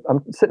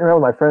I'm sitting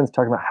around with my friends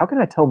talking about how can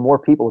I tell more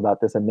people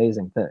about this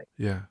amazing thing.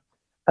 Yeah.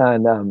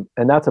 And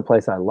that's a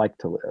place I like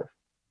to live.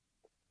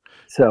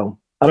 So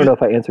I don't know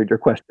if I answered your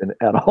question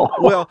at all.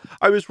 Well,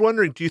 I was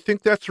wondering, do you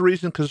think that's the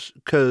reason? Because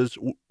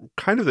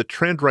kind of the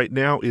trend right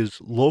now is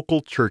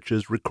local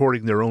churches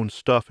recording their own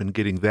stuff and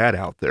getting that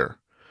out there.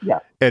 Yeah.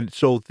 And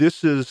so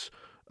this is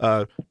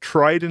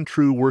tried and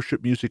true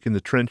worship music in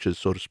the trenches,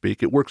 so to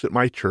speak. It works at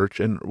my church,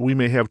 and we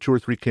may have 2 or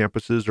 3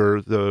 campuses,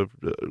 or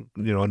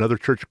another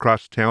church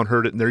across town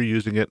heard it and they're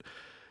using it.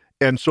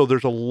 And so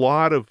there's a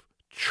lot of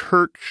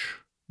church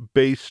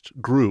based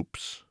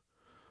groups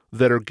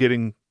that are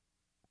getting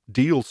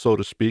deals, so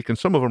to speak, and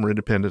some of them are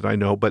independent, I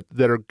know, but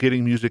that are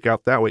getting music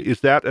out that way. Is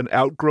that an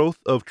outgrowth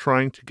of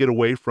trying to get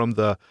away from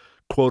the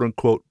quote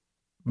unquote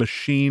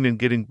machine and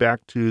getting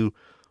back to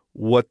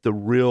what the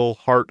real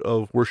heart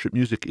of worship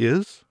music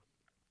is?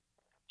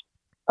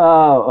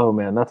 Oh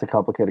man, that's a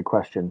complicated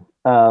question.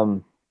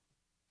 I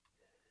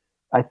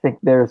think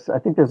there's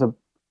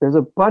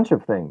a bunch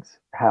of things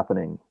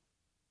happening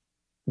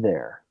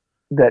there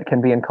that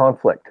can be in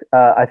conflict.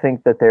 I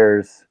think that there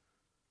is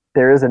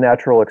a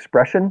natural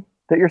expression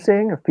that you're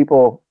seeing of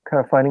people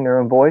kind of finding their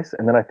own voice,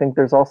 and then I think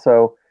there's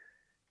also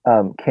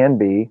can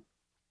be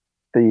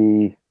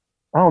the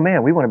oh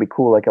man, we want to be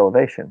cool like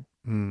Elevation.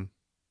 Mm.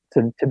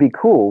 To be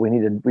cool, we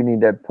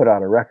need to put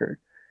out a record.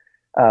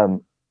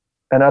 And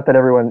not that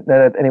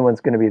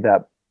anyone's going to be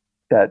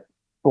that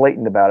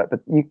blatant about it,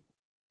 but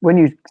when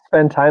you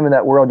spend time in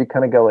that world, you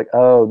kind of go like,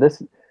 oh,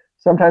 this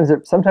sometimes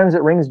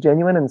it rings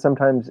genuine, and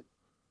sometimes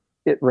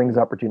it rings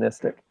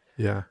opportunistic.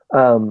 Yeah.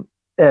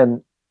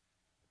 And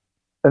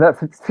that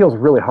feels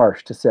really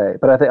harsh to say,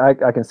 but I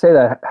think I can say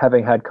that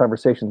having had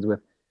conversations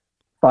with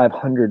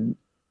 500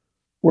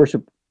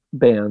 worship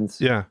bands,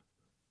 Yeah.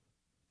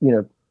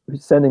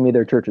 Sending me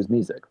their church's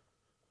music.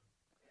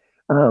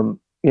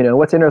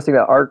 What's interesting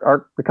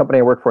about the company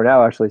I work for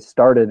now actually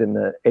started in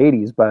the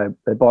 80s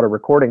they bought a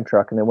recording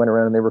truck and they went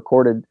around and they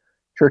recorded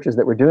churches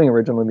that were doing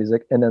original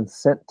music and then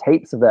sent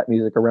tapes of that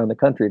music around the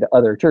country to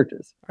other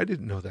churches. I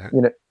didn't know that.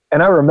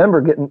 And I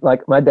remember getting,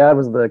 like, my dad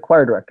was the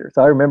choir director,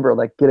 so I remember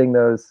like getting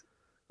those,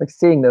 like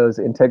seeing those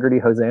Integrity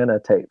Hosanna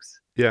tapes.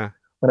 Yeah.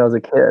 When I was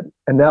a kid,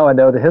 and now I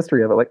know the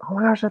history of it. Like, oh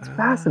my gosh, that's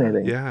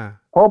fascinating. Yeah.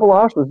 Paul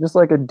Baloche was just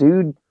like a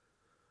dude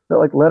that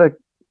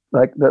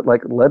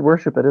led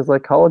worship at his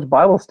like college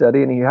Bible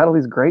study, and he had all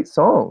these great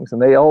songs,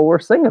 and they all were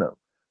singing them.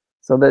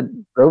 So they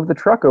drove the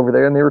truck over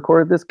there and they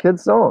recorded this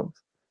kid's songs.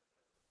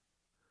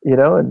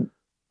 And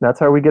that's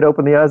how we get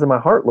Open the Eyes of My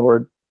Heart,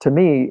 Lord, to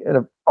me in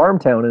a farm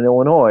town in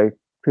Illinois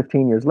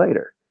 15 years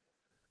later.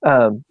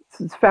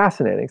 It's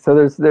fascinating. So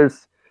there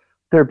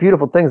are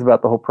beautiful things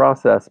about the whole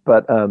process,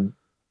 but I'll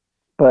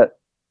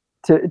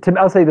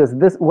say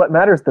this what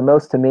matters the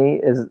most to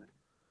me is,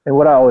 and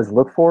what I always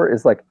look for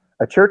is like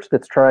a church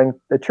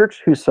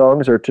whose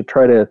songs are to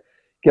try to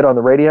get on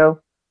the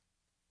radio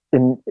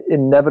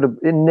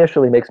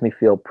initially makes me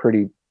feel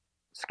pretty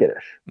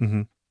skittish.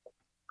 Mm-hmm.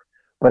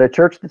 But a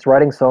church that's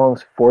writing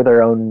songs for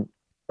their own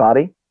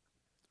body,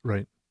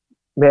 right?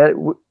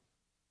 Man,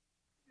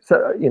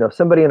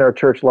 somebody in our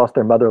church lost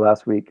their mother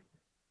last week,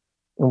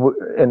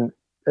 and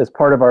as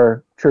part of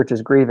our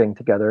church's grieving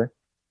together,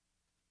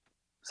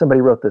 somebody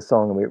wrote this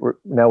song, and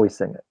now we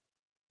sing it.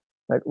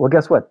 Like, well,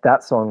 guess what?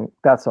 That song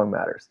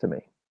matters to me.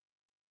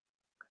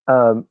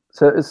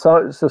 So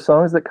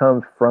songs that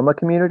come from a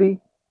community,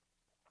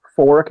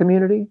 for a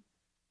community,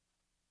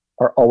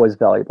 are always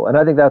valuable, and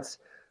I think that's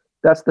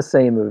the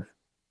same of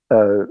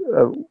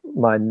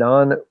my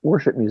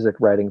non-worship music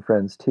writing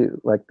friends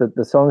too. Like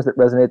the songs that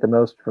resonate the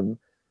most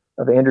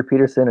of Andrew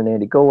Peterson and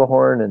Andy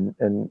Golahorn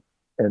and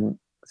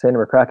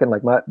Sandra McCracken,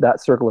 like that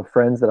circle of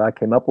friends that I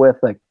came up with.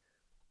 Like,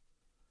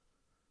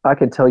 I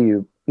can tell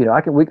you,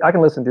 I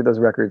can listen through those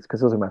records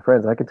because those are my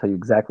friends, and I can tell you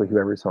exactly who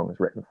every song was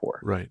written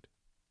for. Right.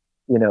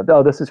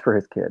 Oh, this is for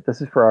his kid.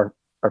 This is for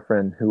our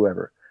friend,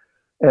 whoever.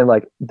 And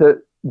like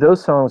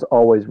those songs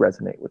always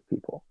resonate with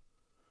people.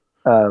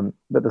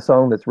 But the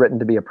song that's written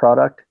to be a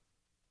product,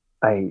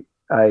 I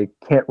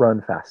can't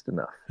run fast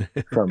enough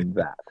from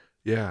that.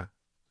 Yeah.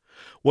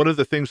 One of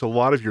the things a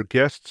lot of your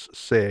guests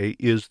say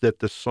is that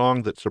the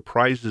song that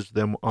surprises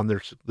them on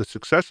the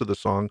success of the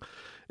song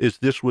is,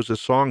 this was a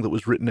song that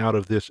was written out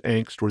of this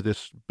angst or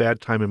this bad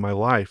time in my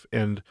life.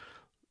 And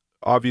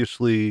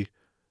obviously,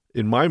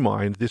 in my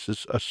mind, this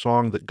is a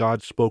song that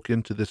God spoke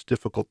into this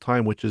difficult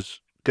time, which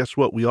is, guess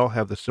what? We all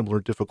have the similar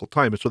difficult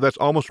time. And so that's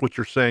almost what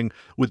you're saying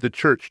with the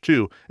church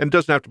too. And it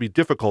doesn't have to be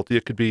difficulty.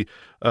 It could be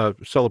a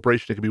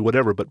celebration. It could be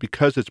whatever. But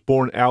because it's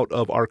born out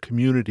of our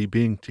community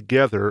being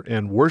together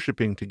and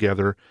worshiping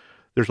together,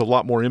 there's a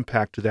lot more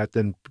impact to that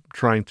than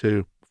trying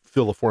to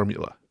fill a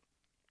formula.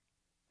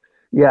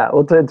 Yeah.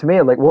 Well, to me,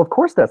 I'm like, well, of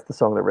course that's the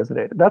song that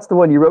resonated. That's the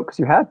one you wrote because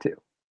you had to.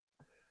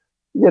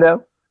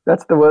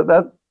 That's the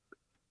one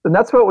and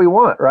that's what we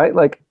want, right?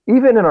 Like,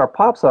 even in our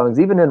pop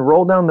songs, even in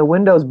 "Roll Down the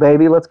Windows,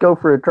 Baby, Let's Go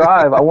for a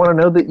Drive," I want to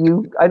know that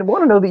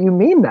you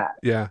mean that.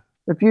 Yeah.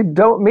 If you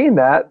don't mean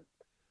that,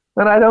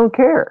 then I don't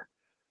care.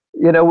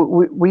 We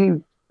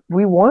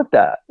want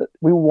that.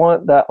 We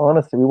want that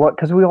honesty.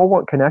 Because we all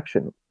want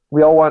connection.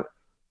 We all want,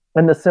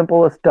 in the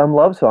simplest dumb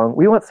love song,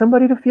 we want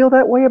somebody to feel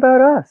that way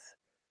about us.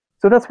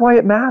 So that's why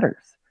it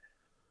matters.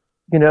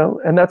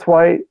 And that's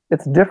why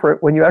it's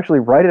different when you actually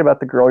write it about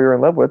the girl you're in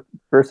love with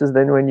versus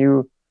then when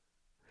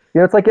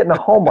it's like getting a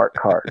Hallmark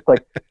card. It's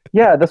like,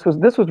 yeah, this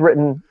was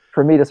written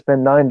for me to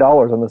spend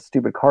 $9 on this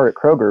stupid card at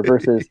Kroger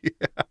versus yeah.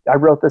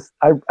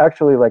 I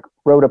actually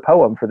wrote a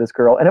poem for this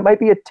girl, and it might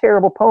be a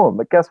terrible poem,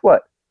 but guess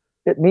what?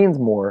 It means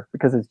more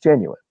because it's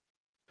genuine.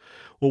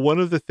 Well, one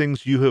of the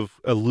things you have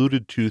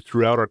alluded to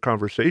throughout our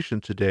conversation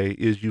today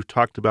is you've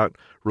talked about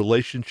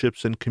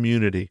relationships and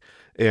community.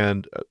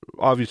 And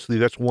obviously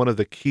that's one of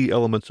the key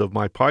elements of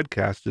my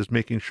podcast is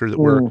making sure that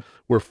Mm,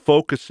 we're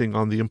focusing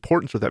on the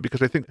importance of that,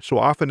 because I think so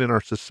often in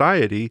our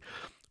society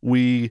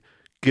we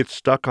get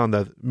stuck on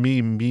the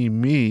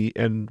me,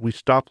 and we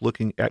stop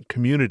looking at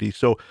community.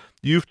 So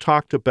you've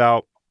talked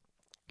about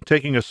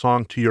taking a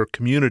song to your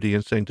community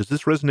and saying, does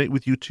this resonate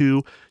with you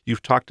too?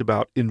 You've talked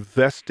about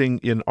investing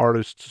in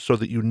artists so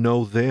that you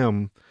know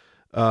them,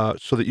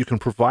 so that you can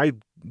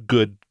provide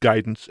good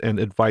guidance and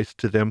advice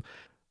to them.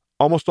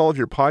 Almost all of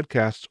your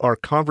podcasts are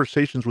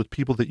conversations with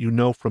people that you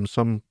know from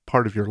some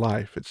part of your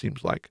life, it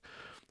seems like.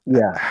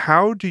 yeah,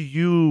 How do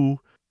you,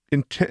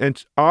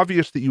 it's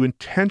obvious that you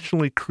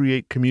intentionally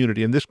create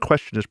community, and this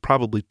question is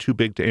probably too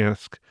big to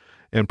ask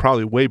and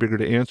probably way bigger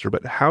to answer,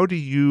 but how do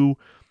you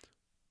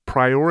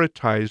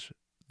prioritize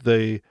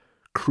the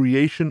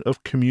creation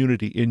of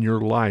community in your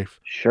life?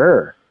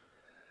 sure.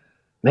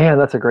 Man,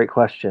 that's a great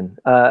question.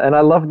 And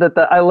I love that.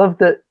 I love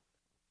that.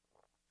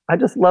 I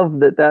just love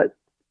that that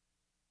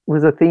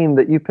was a theme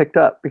that you picked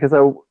up because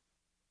uh,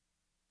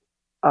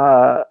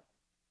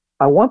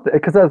 I want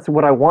because that's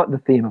what I want the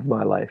theme of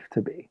my life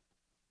to be.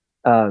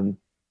 Um,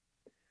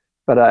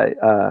 but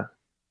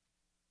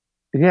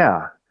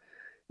yeah,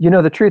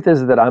 the truth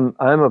is that I'm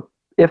a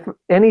if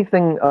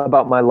anything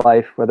about my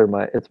life, whether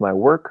it's my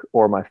work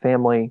or my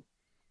family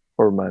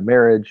or my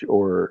marriage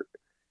or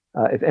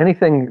if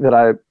anything that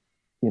I,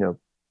 you know,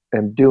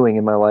 am doing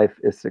in my life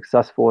is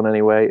successful in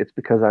any way, it's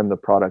because I'm the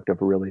product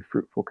of a really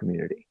fruitful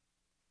community.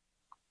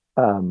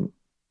 Um,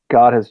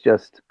 God has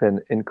just been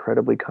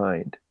incredibly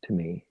kind to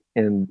me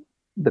in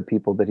the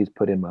people that He's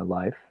put in my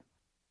life,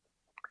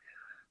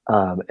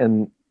 um,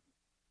 and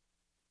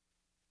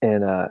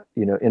in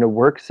a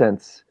work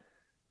sense,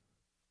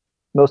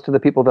 most of the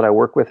people that I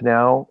work with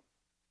now,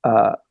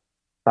 uh,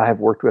 I have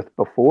worked with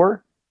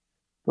before,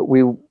 but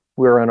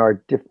we're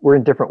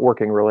in different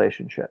working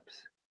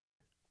relationships.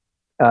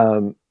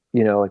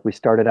 Like we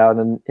started out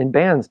in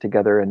bands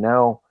together, and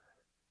now,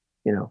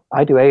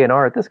 I do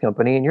A&R at this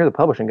company, and you're the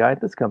publishing guy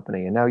at this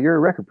company, and now you're a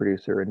record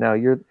producer, and now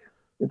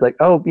it's like,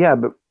 oh yeah,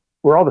 but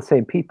we're all the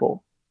same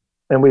people,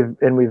 and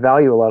we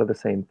value a lot of the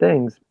same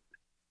things,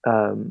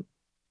 um,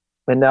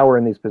 and now we're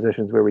in these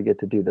positions where we get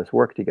to do this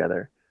work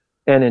together,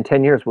 and in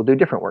 10 years we'll do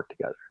different work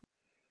together.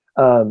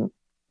 Um,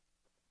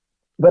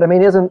 but I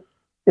mean, isn't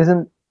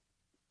isn't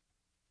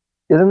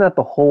that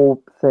the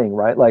whole thing,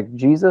 right? Like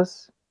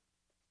Jesus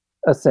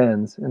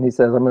ascends and He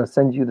says, I'm going to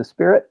send you the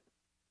Spirit,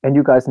 and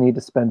you guys need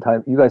to spend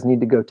time, you guys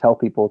need to go tell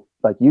people,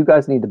 like you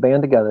guys need to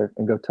band together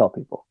and go tell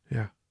people.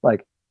 Yeah.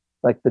 Like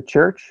the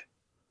church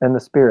and the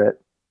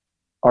Spirit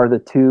are the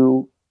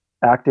two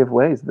active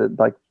ways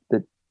that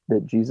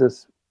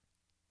Jesus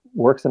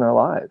works in our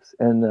lives.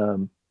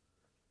 And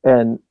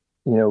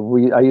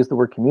I use the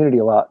word community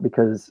a lot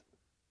because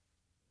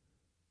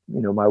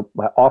my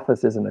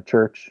office isn't a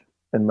church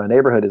and my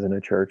neighborhood isn't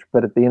a church,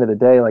 but at the end of the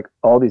day, like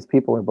all these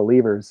people are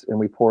believers and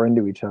we pour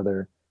into each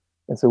other,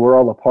 and so we're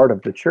all a part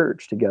of the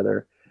church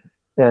together.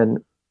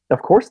 And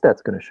of course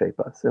that's going to shape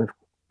us,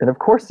 and of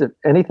course if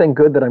anything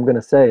good that I'm going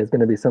to say is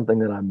going to be something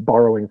that I'm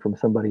borrowing from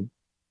somebody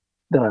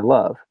that I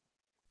love,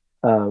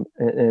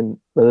 and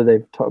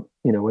whether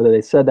whether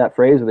they said that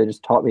phrase or they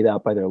just taught me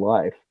that by their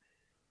life.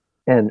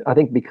 And I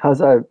think because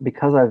I've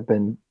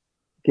been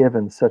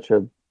given such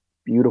a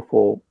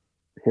beautiful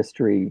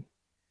history,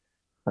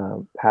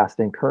 past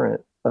and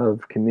current,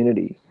 of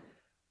community,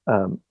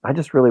 I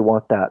just really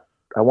want that.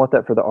 I want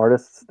that for the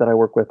artists that I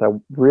work with. I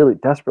really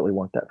desperately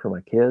want that for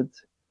my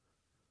kids,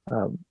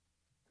 um,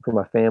 for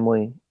my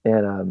family,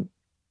 and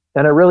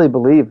I really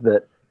believe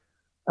that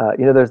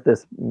there's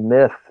this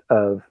myth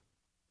of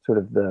sort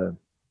of the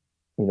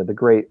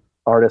great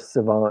artist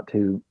savant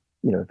who,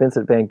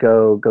 Vincent van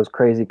Gogh goes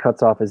crazy,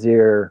 cuts off his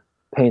ear,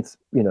 paints,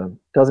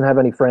 doesn't have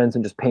any friends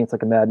and just paints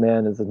like a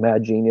madman, is a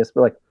mad genius.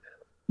 But like,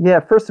 yeah,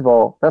 first of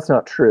all, that's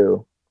not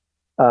true,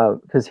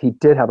 because he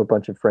did have a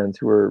bunch of friends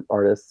who were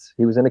artists.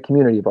 He was in a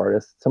community of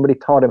artists. Somebody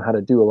taught him how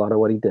to do a lot of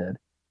what he did,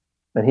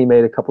 and he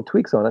made a couple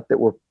tweaks on it that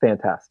were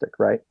fantastic,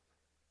 right?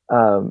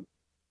 And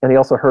he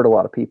also hurt a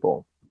lot of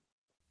people.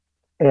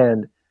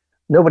 And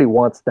nobody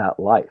wants that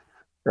life,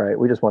 right?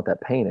 We just want that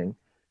painting.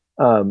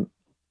 Um,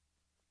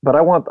 but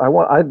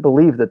I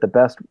believe that the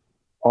best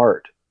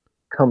art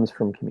comes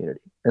from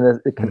community, and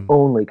that it can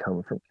only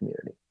come from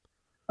community.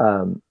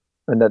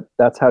 And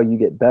that's how you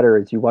get better,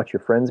 is you watch your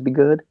friends be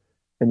good,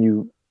 and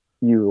you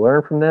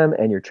learn from them,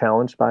 and you're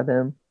challenged by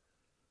them,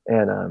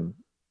 and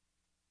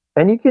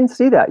you can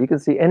see that. You can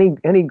see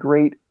any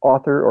great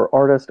author or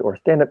artist or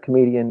stand-up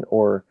comedian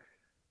or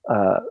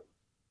uh,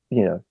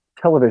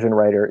 television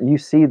writer. You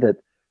see that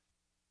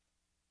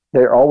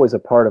they're always a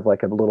part of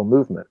like a little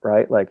movement,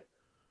 right? Like,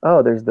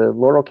 oh, there's the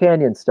Laurel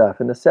Canyon stuff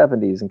in the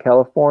 70s in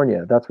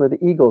California. That's where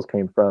the Eagles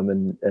came from,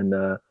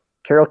 and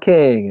Carole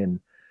King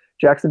and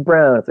Jackson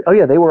Browne. It's like, oh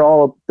yeah,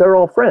 they're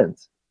all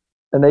friends,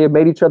 and they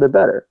made each other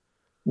better,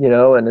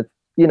 And it's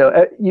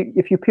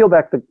if you peel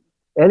back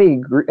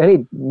any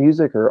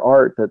music or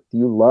art that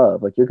you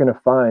love, like you're going to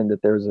find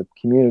that there's a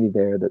community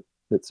there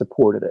that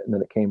supported it and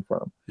that it came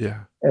from.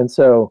 Yeah. And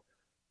so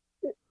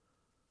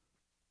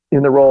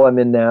in the role I'm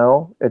in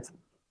now, it's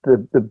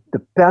the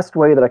best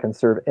way that I can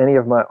serve any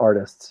of my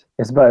artists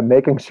is by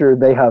making sure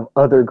they have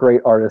other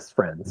great artists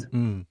friends,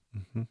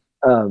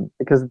 Mm-hmm.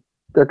 because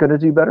they're going to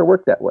do better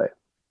work that way.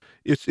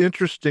 It's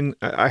interesting.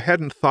 I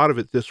hadn't thought of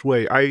it this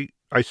way.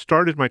 I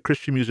started my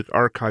Christian Music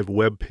Archive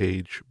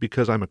webpage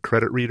because I'm a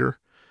credit reader,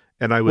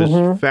 and I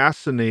was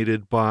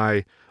fascinated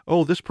by,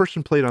 oh, this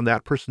person played on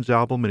that person's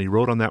album and he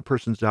wrote on that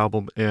person's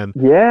album, and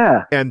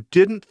Yeah. and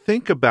didn't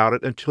think about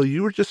it until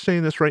you were just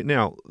saying this right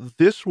now.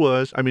 This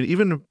was, I mean,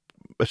 even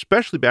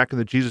especially back in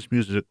the Jesus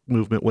music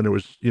movement when there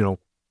was,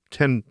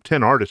 10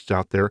 artists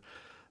out there,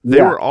 they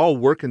were all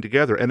working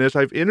together. And as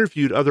I've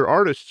interviewed other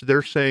artists,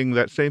 they're saying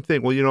that same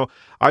thing. Well,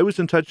 I was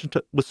in touch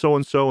with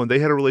so-and-so and they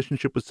had a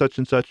relationship with such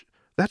and such.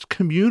 That's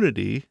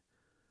community.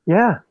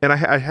 Yeah. And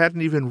I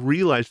hadn't even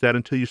realized that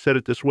until you said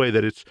it this way,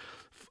 that it's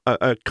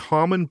a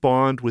common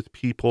bond with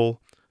people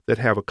that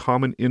have a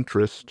common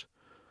interest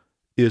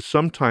is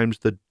sometimes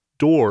the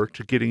door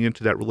to getting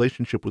into that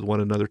relationship with one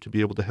another, to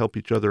be able to help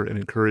each other and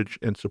encourage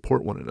and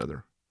support one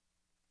another.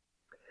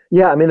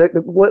 Yeah. I mean,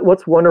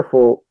 what's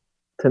wonderful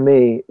to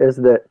me is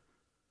that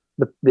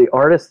the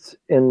artists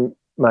in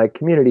my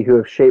community who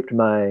have shaped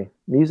my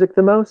music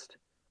the most,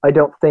 I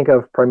don't think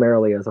of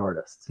primarily as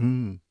artists.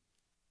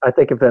 I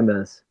think of them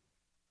as,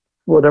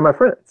 well, they're my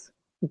friends.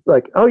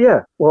 Like, oh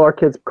yeah, well, our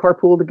kids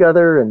carpool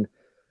together, and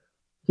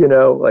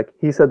like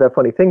he said that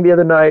funny thing the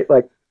other night.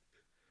 Like,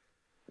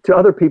 to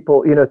other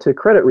people, to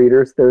credit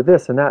readers, they're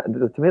this and that, and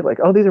to me, like,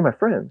 oh, these are my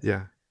friends.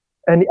 Yeah.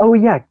 And oh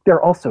yeah,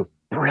 they're also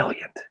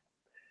brilliant.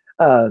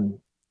 And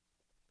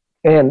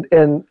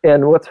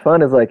what's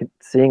fun is like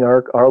seeing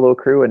our little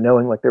crew and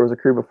knowing like there was a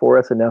crew before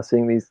us, and now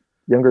seeing these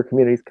younger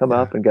communities come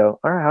up and go,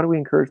 all right, how do we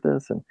encourage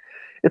this? And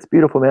it's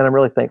beautiful, man. I'm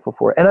really thankful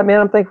for it. And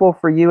I'm thankful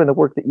for you and the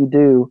work that you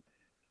do.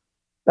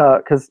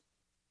 Because,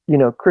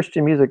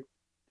 Christian music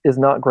is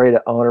not great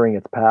at honoring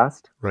its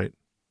past. Right.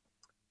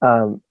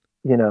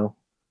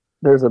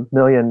 There's a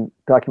million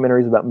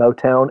documentaries about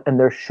Motown, and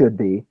there should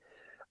be.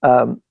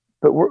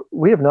 But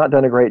we have not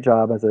done a great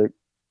job as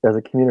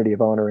a community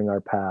of honoring our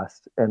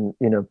past. And,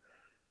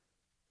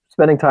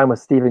 spending time with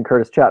Stephen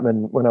Curtis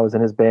Chapman when I was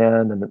in his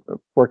band, and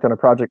worked on a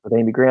project with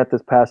Amy Grant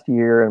this past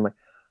year. And I'm like,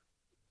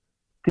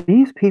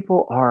 these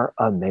people are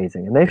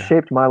amazing, and they've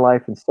shaped my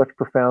life in such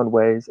profound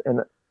ways.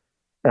 And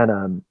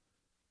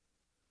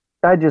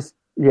I just,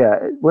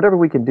 whatever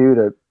we can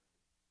do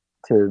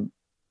to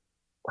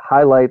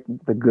highlight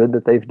the good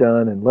that they've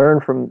done and learn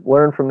from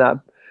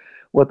that,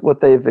 what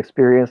they've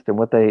experienced and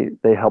what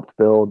they helped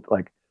build,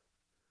 like,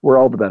 we're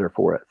all the better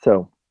for it.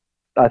 So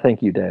I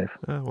thank you, Dave.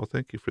 Well,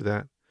 thank you for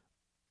that.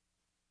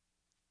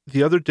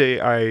 The other day,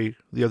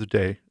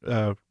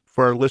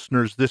 for our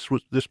listeners, this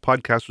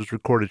podcast was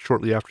recorded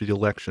shortly after the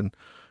election,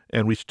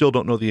 and we still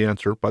don't know the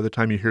answer. By the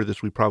time you hear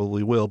this, we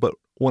probably will. But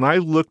when I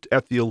looked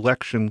at the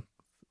election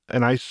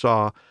and I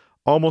saw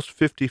almost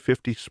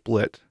 50-50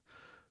 split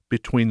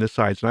between the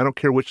sides, and I don't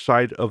care which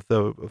side of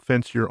the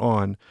fence you're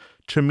on,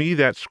 to me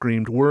that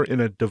screamed, we're in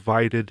a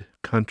divided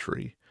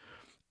country.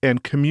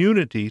 And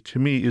community, to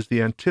me, is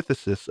the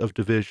antithesis of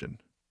division.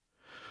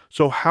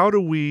 So how do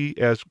we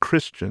as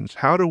Christians,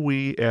 how do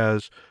we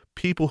as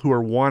people who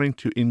are wanting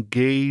to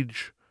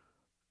engage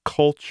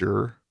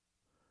culture,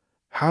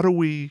 how do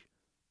we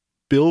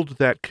build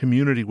that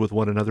community with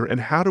one another,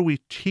 and how do we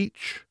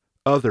teach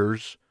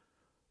others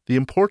the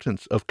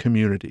importance of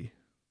community?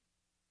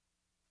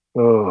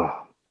 Oh,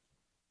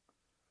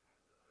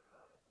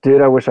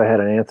 dude, I wish I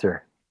had an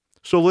answer.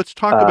 So let's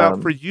talk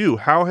about, for you,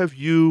 how have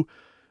you,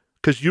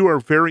 because you are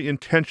very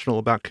intentional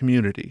about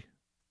community,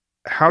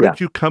 how did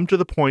you come to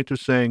the point of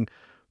saying,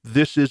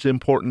 this is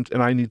important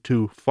and I need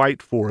to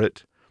fight for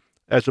it,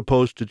 as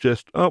opposed to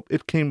just, oh,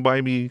 it came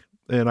by me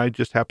and I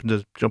just happened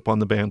to jump on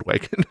the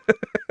bandwagon?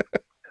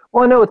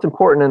 Well, I know it's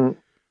important,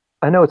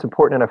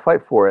 and I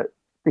fight for it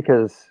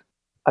because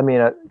I've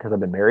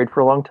been married for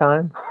a long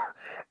time,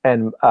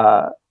 and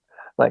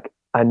like,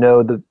 I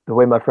know the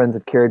way my friends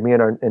have carried me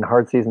in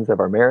hard seasons of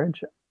our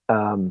marriage.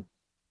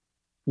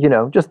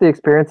 Just the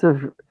experience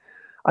of,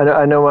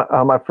 I know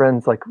how my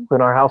friends, like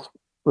when our house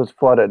was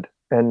flooded,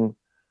 and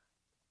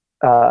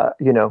a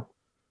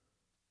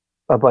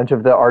bunch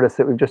of the artists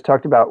that we've just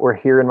talked about were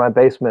here in my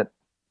basement,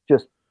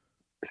 just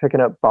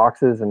picking up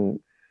boxes and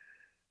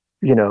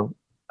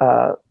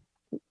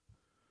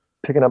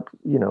picking up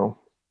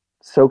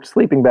soaked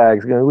sleeping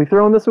bags. Are we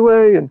throwing this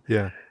away? And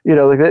I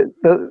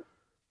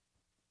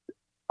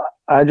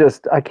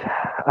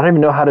don't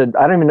even know how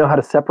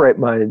to separate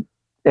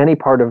any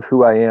part of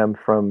who I am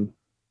from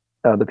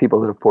the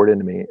people that have poured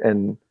into me.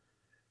 And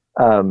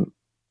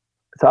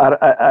so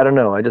I don't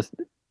know.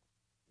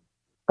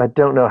 I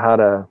don't know how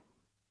to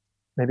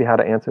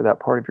answer that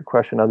part of your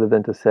question, other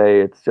than to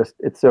say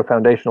it's so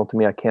foundational to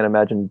me. I can't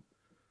imagine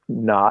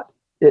not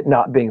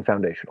being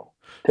foundational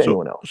to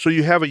anyone else. So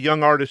you have a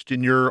young artist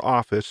in your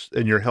office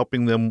and you're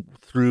helping them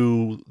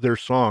through their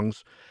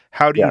songs.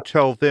 How do Yeah. you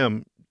tell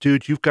them,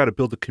 dude, you've got to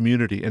build a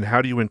community, and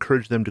how do you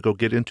encourage them to go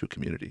get into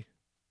community?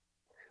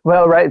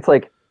 Well, right. It's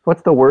like,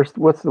 what's the worst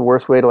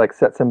way to like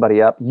set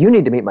somebody up? You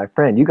need to meet my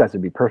friend. You guys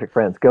would be perfect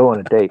friends. Go on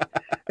a date.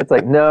 It's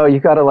like, no, you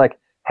got to like,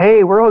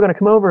 hey, we're all going to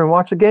come over and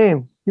watch a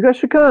game. You guys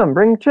should come.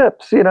 Bring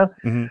chips.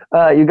 Hmm.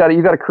 You got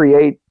to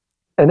create.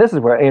 And this is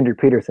where Andrew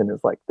Peterson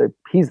is like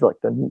he's like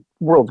the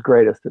world's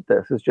greatest at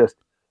this. Is just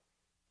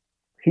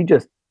he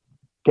just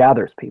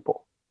gathers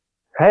people.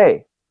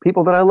 Hey,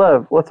 people that I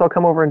love, let's all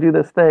come over and do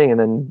this thing, and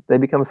then they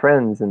become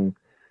friends, and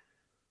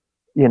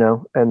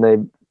and they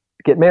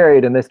get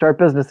married, and they start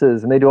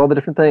businesses, and they do all the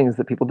different things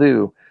that people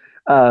do.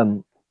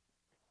 Um,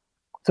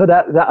 so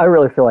that I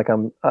really feel like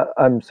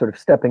I'm sort of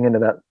stepping into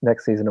that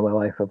next season of my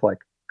life of like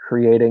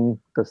creating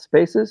the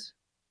spaces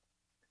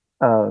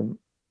um,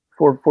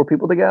 for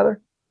people to gather,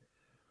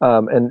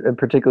 and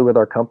particularly with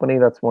our company,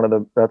 that's one of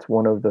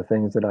the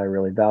things that I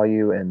really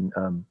value and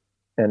am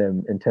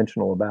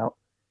intentional about.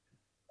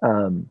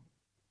 Um,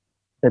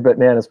 but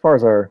man, as far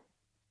as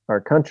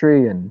our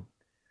country and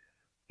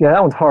yeah,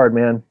 that one's hard,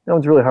 man. That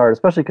one's really hard,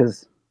 especially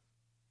because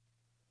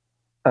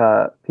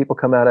people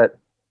come at it.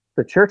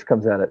 The church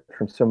comes at it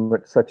from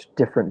such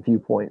different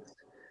viewpoints.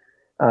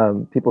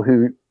 People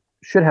who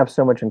should have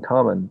so much in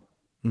common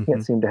Hmm.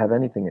 can't seem to have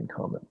anything in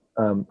common.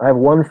 I have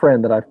one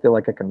friend that I feel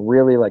like I can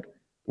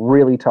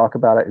really talk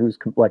about it, who's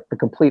like the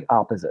complete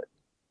opposite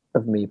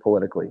of me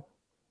politically.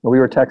 We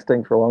were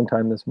texting for a long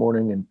time this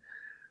morning, and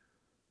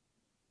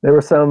there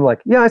were some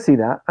like, yeah, I see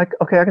that.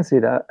 Okay, I can see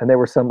that. And there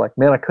were some like,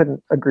 man, I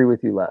couldn't agree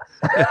with you less.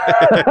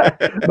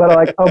 But I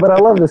like, oh, but I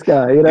love this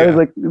guy. He's Yeah.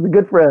 like he's a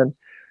good friend.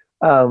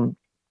 Um,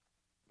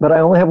 but I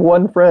only have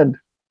one friend.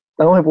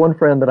 I only have one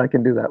friend that I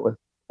can do that with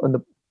in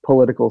the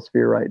political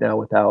sphere right now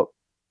without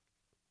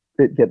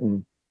it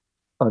getting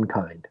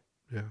unkind.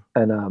 Yeah.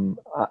 And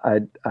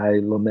I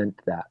lament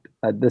that.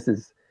 This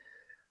is,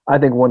 I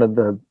think, one of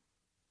the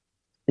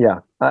yeah.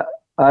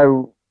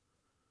 I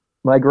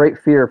my great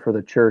fear for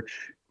the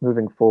church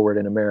moving forward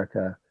in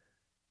America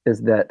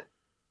is that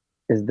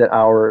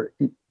our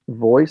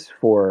voice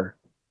for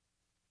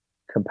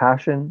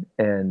compassion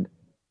and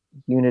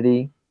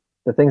unity,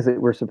 the things that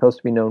we're supposed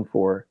to be known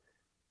for,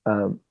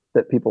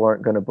 that people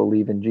aren't going to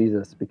believe in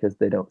Jesus because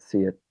they don't see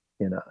it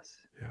in us.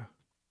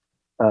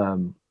 Yeah.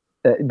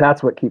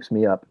 That's what keeps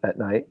me up at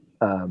night,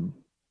 a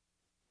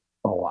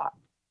lot.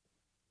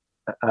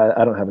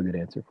 I don't have a good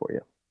answer for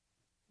you.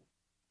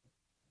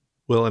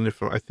 Well, and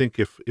I think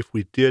if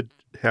we did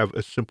have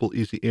a simple,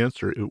 easy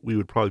answer, we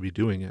would probably be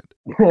doing it.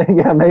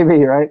 Yeah,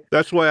 maybe, right?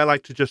 That's why I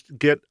like to just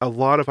get a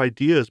lot of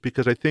ideas,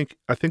 because I think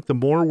the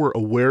more we're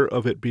aware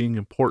of it being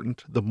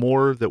important, the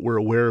more that we're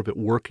aware of it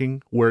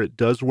working where it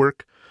does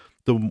work,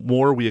 the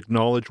more we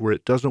acknowledge where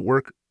it doesn't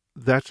work.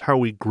 That's how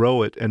we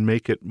grow it and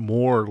make it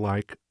more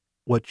like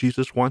what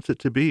Jesus wants it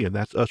to be, and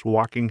that's us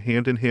walking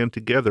hand in hand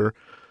together,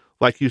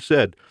 like you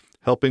said,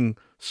 helping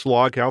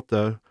slog out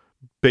the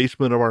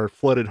basement of our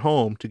flooded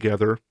home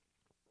together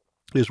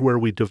is where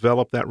we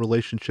develop that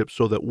relationship,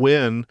 so that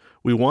when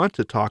we want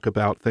to talk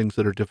about things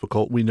that are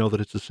difficult, we know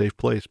that it's a safe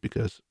place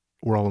because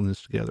we're all in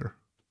this together.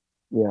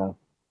 Yeah,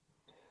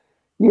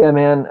 yeah,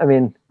 man. I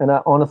mean, and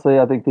honestly,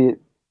 I think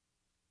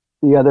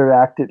the other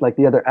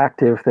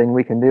active thing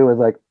we can do is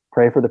like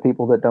pray for the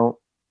people that don't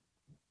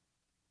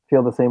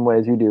feel the same way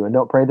as you do, and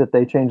don't pray that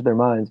they change their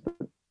minds,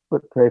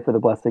 but pray for the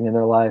blessing in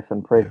their life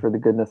and pray Yeah. for the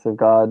goodness of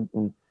God.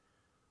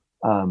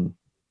 Um,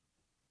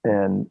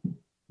 and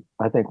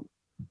I think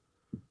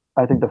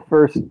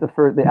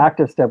the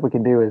active step we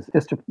can do is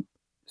just to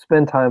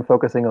spend time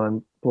focusing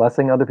on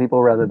blessing other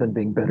people rather than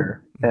being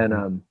bitter,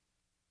 and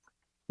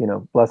Hmm.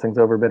 blessings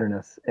over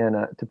bitterness, and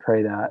to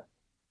pray that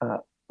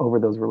over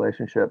those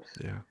relationships.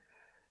 Yeah.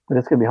 But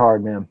it's gonna be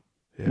hard, man.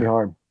 It's gonna be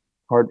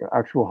Yeah.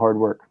 actual hard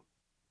work.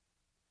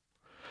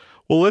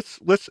 Well,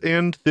 let's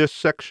end this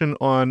section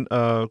on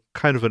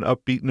kind of an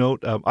upbeat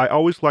note. I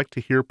always like to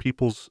hear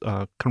people's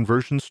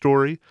conversion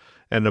story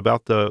and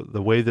about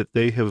the way that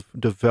they have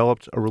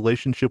developed a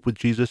relationship with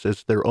Jesus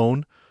as their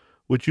own.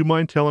 Would you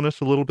mind telling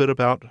us a little bit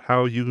about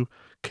how you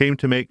came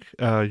to make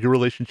your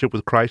relationship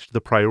with Christ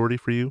the priority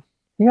for you?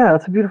 Yeah,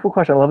 that's a beautiful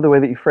question. I love the way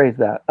that you phrase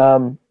that.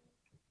 I've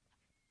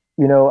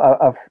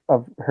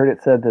heard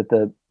it said that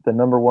the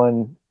number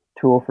one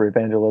tool for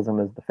evangelism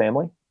is the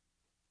family,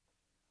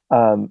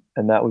 and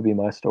that would be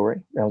my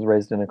story. I was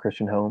raised in a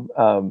Christian home,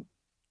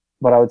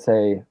 but I would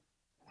say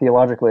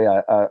theologically,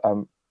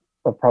 I'm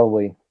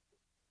probably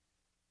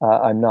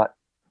I'm not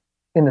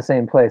in the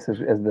same place as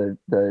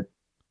the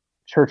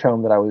church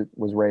home that I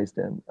was raised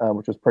in,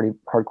 which was pretty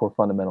hardcore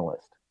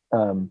fundamentalist.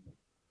 Um,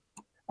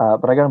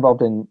 but I got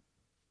involved in,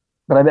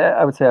 but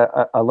I would say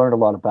I learned a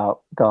lot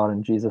about God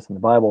and Jesus and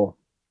the Bible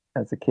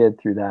as a kid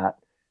through that.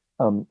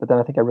 But then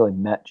I think I really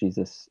met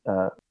Jesus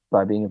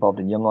by being involved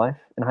in Young Life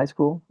in high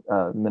school,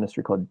 a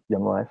ministry called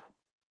Young Life,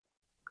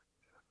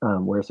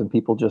 where some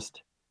people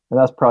and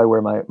that's probably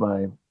where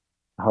my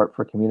heart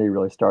for community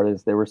really started.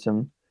 Is there were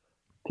some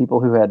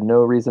people who had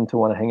no reason to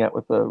want to hang out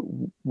with a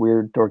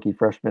weird, dorky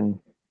freshman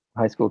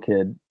high school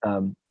kid,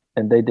 and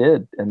they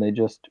did, and they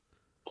just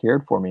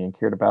cared for me and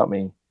cared about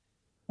me.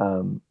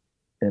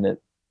 and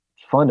it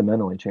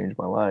fundamentally changed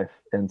my life.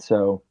 And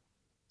so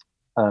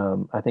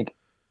I think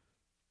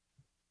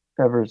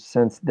ever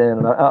since then,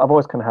 and I've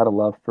always kind of had a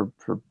love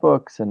for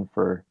books and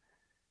for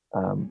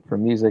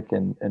music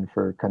and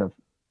for kind of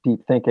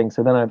deep thinking.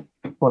 So then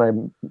when I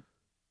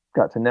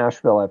got to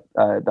Nashville,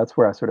 that's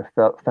where I sort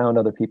of found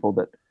other people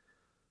that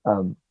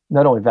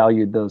not only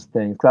valued those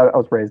things, because I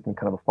was raised in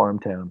kind of a farm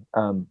town.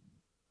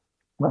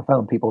 I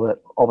found people that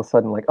all of a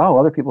sudden, like, oh,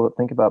 other people that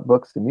think about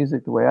books and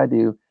music the way I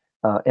do,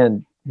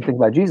 and think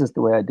about Jesus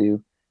the way I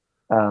do,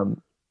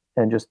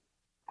 and just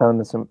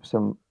found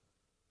some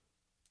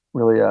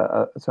really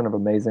sort of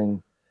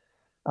amazing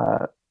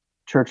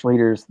church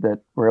leaders that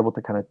were able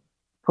to kind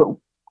of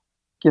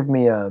give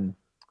me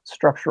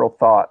structural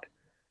thought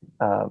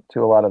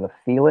to a lot of the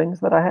feelings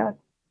that I had.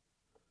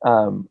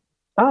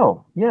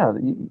 Oh, yeah,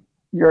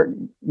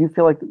 you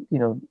feel like,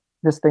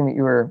 this thing that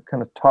you were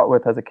kind of taught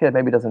with as a kid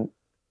maybe doesn't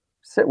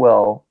sit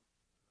well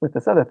with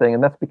this other thing,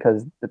 and that's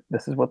because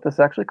this is what this is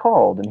actually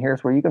called, and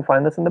here's where you can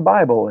find this in the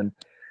Bible, and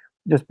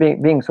just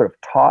being sort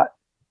of taught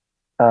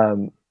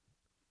um,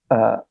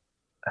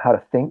 how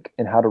to think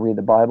and how to read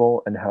the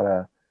Bible and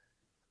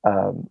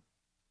um,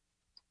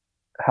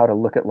 how to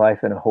look at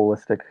life in a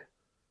holistic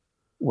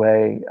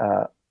way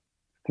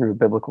through a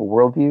biblical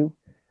worldview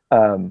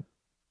um,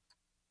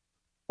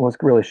 was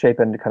really shaped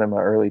into kind of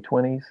my early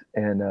 20s.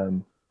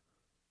 And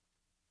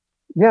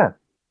yeah,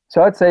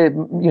 so I'd say,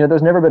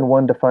 there's never been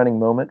one defining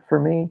moment for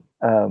me,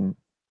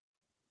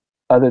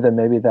 other than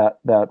maybe that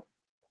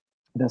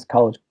this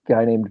college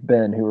guy named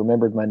Ben who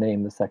remembered my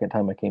name the second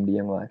time I came to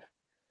Young Life,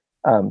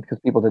 because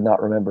people did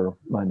not remember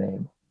my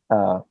name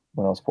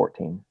when I was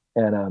 14.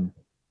 And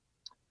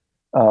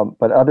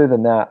but other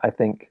than that, I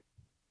think,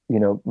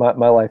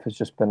 my life has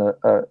just been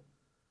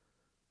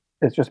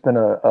it's just been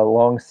a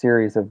long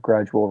series of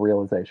gradual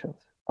realizations.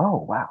 Oh,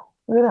 wow,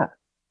 look at that.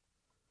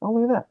 Oh,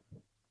 look at that.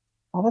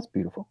 Oh, that's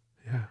beautiful.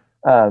 Yeah.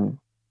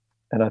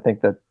 And I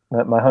think that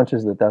my hunch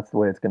is that that's the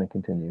way it's going to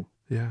continue.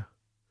 Yeah.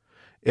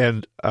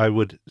 And I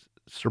would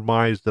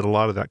surmise that a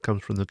lot of that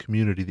comes from the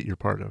community that you're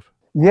part of.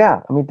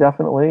 Yeah, I mean,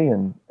 definitely.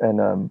 And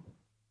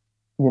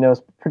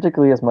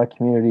particularly as my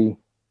community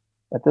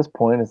at this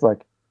point is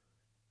like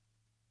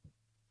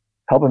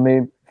helping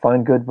me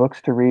find good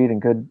books to read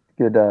and good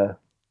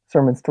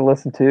sermons to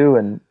listen to.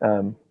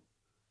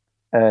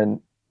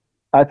 And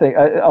I think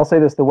I'll say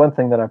this: the one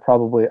thing that I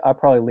probably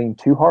lean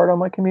too hard on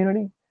my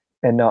community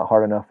and not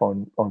hard enough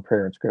on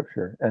prayer and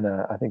scripture. And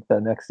I think the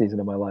next season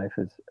of my life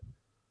is,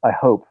 I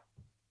hope,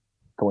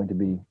 going to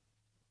be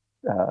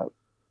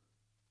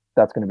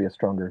that's going to be a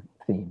stronger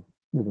theme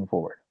moving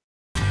forward.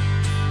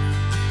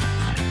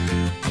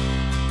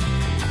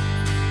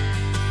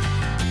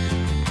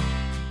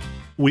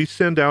 We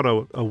send out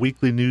a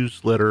weekly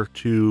newsletter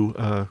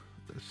to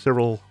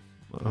several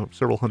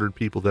hundred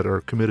people that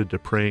are committed to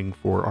praying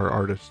for our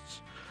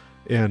artists.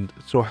 And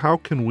so how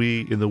can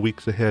we, in the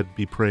weeks ahead,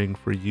 be praying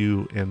for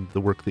you and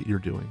the work that you're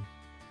doing?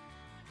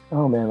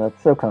 Oh, man,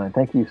 that's so kind.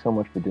 Thank you so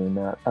much for doing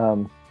that.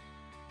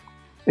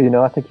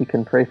 I think you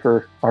can pray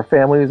for our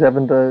family who's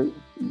having to,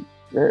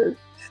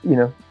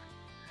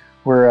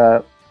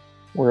 we're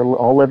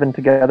all living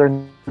together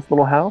in this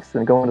little house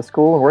and going to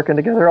school and working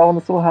together all in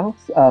this little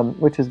house,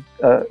 which is,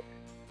 for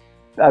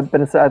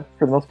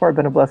the most part,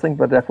 been a blessing,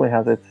 but definitely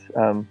has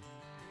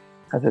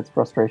its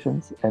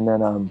frustrations. And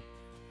then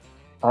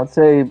I'd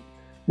say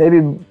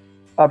maybe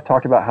I've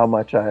talked about how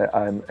much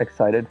I'm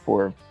excited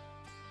for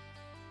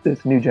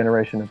this new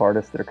generation of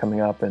artists that are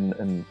coming up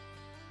and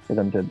for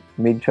them to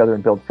meet each other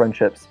and build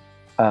friendships.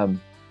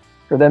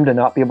 For them to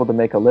not be able to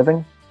make a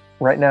living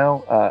right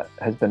now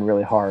has been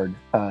really hard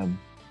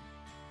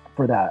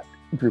for that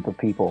group of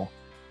people.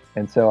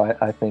 And so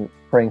I think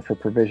praying for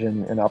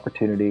provision and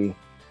opportunity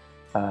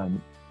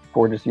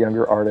for just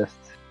younger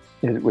artists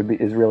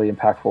is really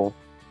impactful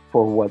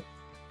for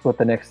what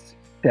the next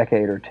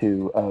decade or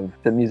two of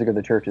the music of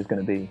the church is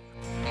going to be.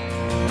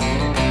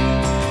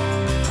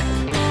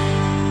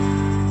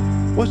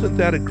 Wasn't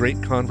that a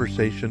great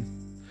conversation?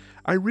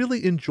 I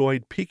really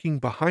enjoyed peeking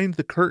behind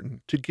the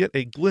curtain to get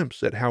a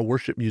glimpse at how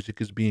worship music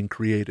is being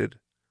created.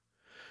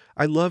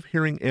 I love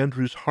hearing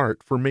Andrew's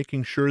heart for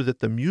making sure that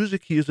the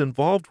music he is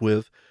involved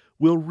with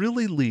will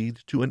really lead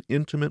to an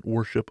intimate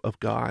worship of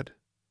God.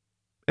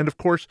 And of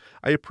course,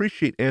 I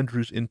appreciate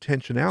Andrew's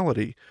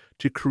intentionality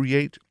to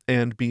create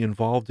and be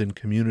involved in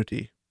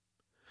community.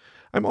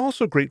 I'm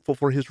also grateful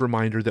for his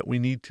reminder that we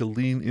need to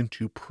lean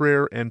into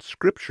prayer and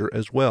scripture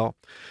as well.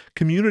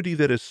 Community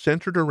that is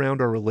centered around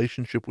our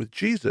relationship with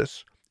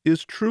Jesus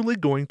is truly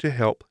going to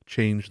help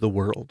change the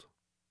world.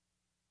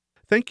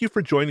 Thank you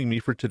for joining me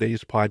for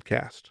today's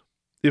podcast.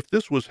 If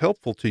this was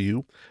helpful to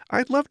you,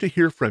 I'd love to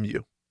hear from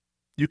you.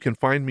 You can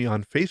find me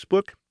on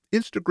Facebook,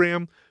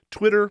 Instagram,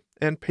 Twitter,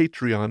 and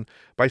Patreon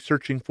by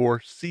searching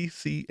for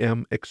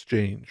CCM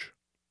Exchange.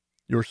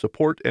 Your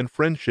support and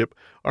friendship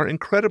are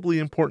incredibly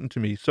important to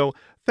me, so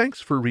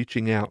thanks for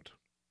reaching out.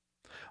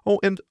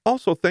 Oh, and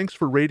also thanks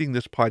for rating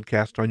this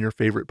podcast on your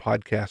favorite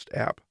podcast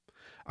app.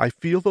 I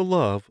feel the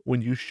love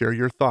when you share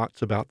your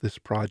thoughts about this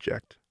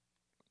project.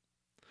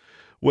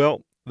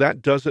 Well,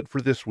 that does it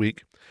for this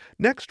week.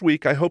 Next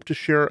week, I hope to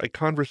share a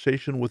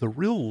conversation with a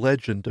real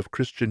legend of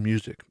Christian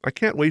music. I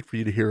can't wait for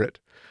you to hear it.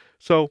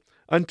 So,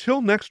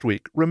 until next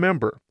week,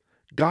 remember,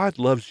 God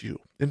loves you.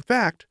 In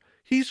fact,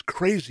 He's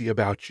crazy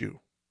about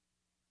you.